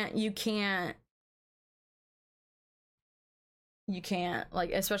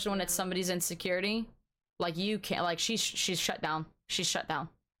 Like, especially when it's somebody's insecurity. Like, you can't. Like, she's shut down. She's shut down.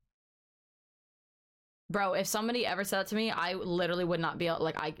 Bro, if somebody ever said that to me, I literally would not be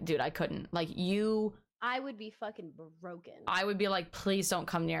like, I couldn't. Like, I would be fucking broken. I would be like, please don't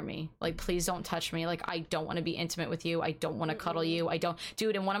come near me. Like, please don't touch me. Like, I don't want to be intimate with you. I don't want to cuddle you.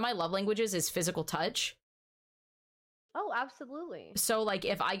 Dude, and one of my love languages is physical touch. Oh, absolutely. So, like,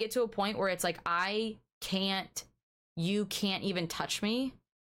 if I get to a point where it's like, you can't even touch me.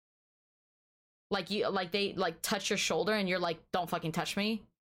 Like, they, like, touch your shoulder and you're like, don't fucking touch me.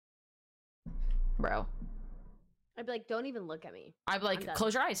 Bro. I'd be like, don't even look at me. I'd be like,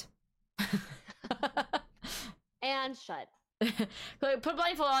 close your eyes. And shut. Put a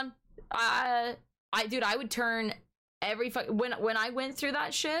blindfold on. I would turn when I went through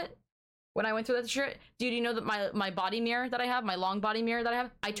that shit. Dude, you know that my body mirror that I have, my long body mirror that I have,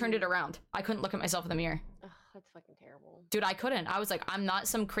 I turned it around. I couldn't look at myself in the mirror. Ugh, that's fucking terrible. Dude, I couldn't. I was like, I'm not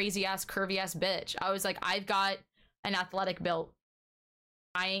some crazy ass, curvy ass bitch. I was like, I've got an athletic build.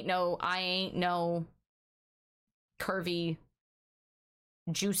 I ain't no curvy,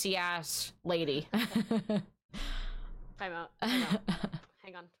 juicy ass lady. Time out.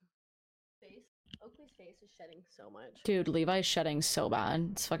 Hang on. Oakley's face is shedding so much. Dude, Levi's shedding so bad.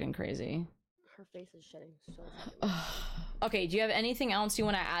 It's fucking crazy. Her face is shedding so much. Okay, do you have anything else you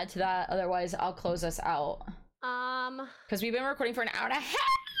want to add to that? Otherwise, I'll close us out. Because we've been recording for an hour and a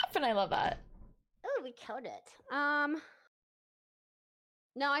half, and I love that. Oh, we killed it.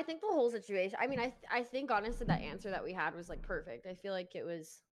 No, I think the whole situation. I mean, I think honestly that answer that we had was like perfect. I feel like it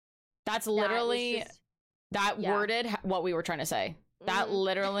was. That's literally worded what we were trying to say. That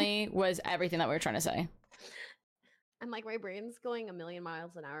literally was everything that we were trying to say. I'm like, my brain's going a million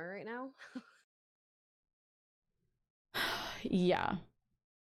miles an hour right now. Yeah.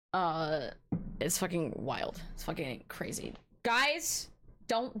 It's fucking wild. It's fucking crazy. Guys,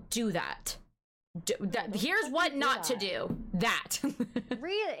 don't do that. Here's what not to do. That.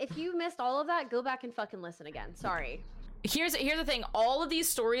 If you missed all of that, go back and fucking listen again. Sorry. Here's the thing. All of these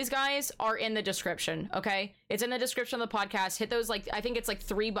stories, guys, are in the description. Okay, it's in the description of the podcast. Hit those, like, I think it's like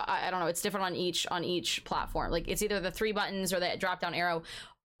three, but I don't know. It's different on each platform. Like, it's either the 3 buttons or the drop down arrow.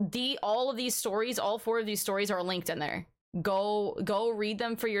 All of these stories, all 4 of these stories are linked in there. Go read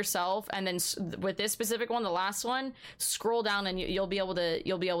them for yourself, and then with this specific one, the last one, scroll down and you'll be able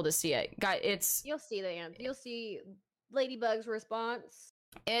to see it. Guys, you'll see the end. You'll see Ladybug's response.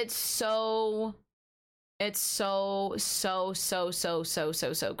 It's so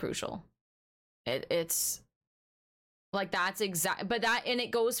crucial. It's like, that's exact, but that, and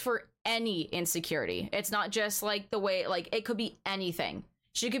it goes for any insecurity. It's not just like the way, like, it could be anything.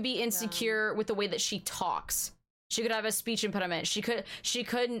 She could be insecure with the way that she talks. She could have a speech impediment. She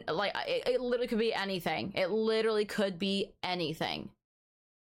couldn't, like, it literally could be anything. It literally could be anything.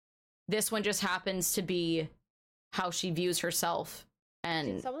 This one just happens to be how she views herself.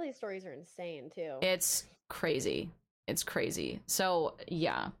 And some of these stories are insane too. It's crazy. It's crazy. So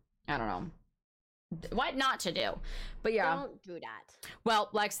yeah, I don't know what not to do, but yeah, don't do that. Well,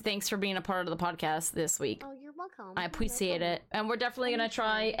 Lex, thanks for being a part of the podcast this week. Oh, you're welcome. I appreciate it, and we're definitely gonna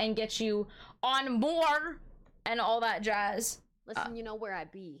try and get you on more and all that jazz. Listen, you know where I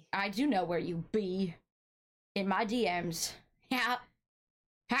be. I do know where you be. In my DMs. Yeah.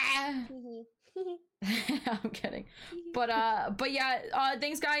 I'm kidding. But yeah,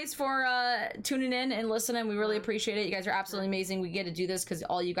 thanks guys for tuning in and listening. We really appreciate it. You guys are absolutely amazing. We get to do this because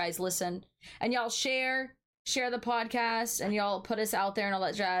all you guys listen and y'all share the podcast and y'all put us out there and all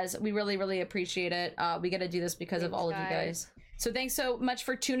that jazz. We really appreciate it. We get to do this because of all of you guys. So thanks so much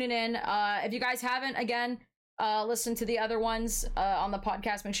for tuning in. If you guys haven't, again, listen to the other ones on the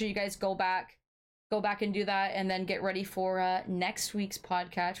podcast. Make sure you guys go back and do that, and then get ready for next week's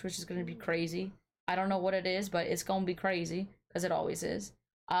podcast, which is going to be crazy. I don't know what it is, but it's going to be crazy, because it always is.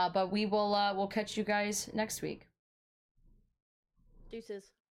 But we will we'll catch you guys next week.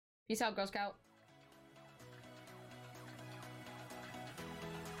 Deuces. Peace out, Girl Scout.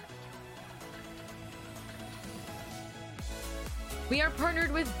 We are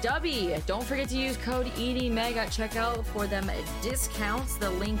partnered with Dubby. Don't forget to use code EDMEG at checkout for them discounts. The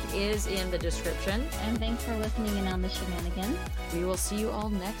link is in the description. And thanks for listening in on the shenanigans. We will see you all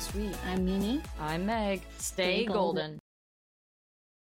next week. I'm Mimi. I'm Meg. Stay golden.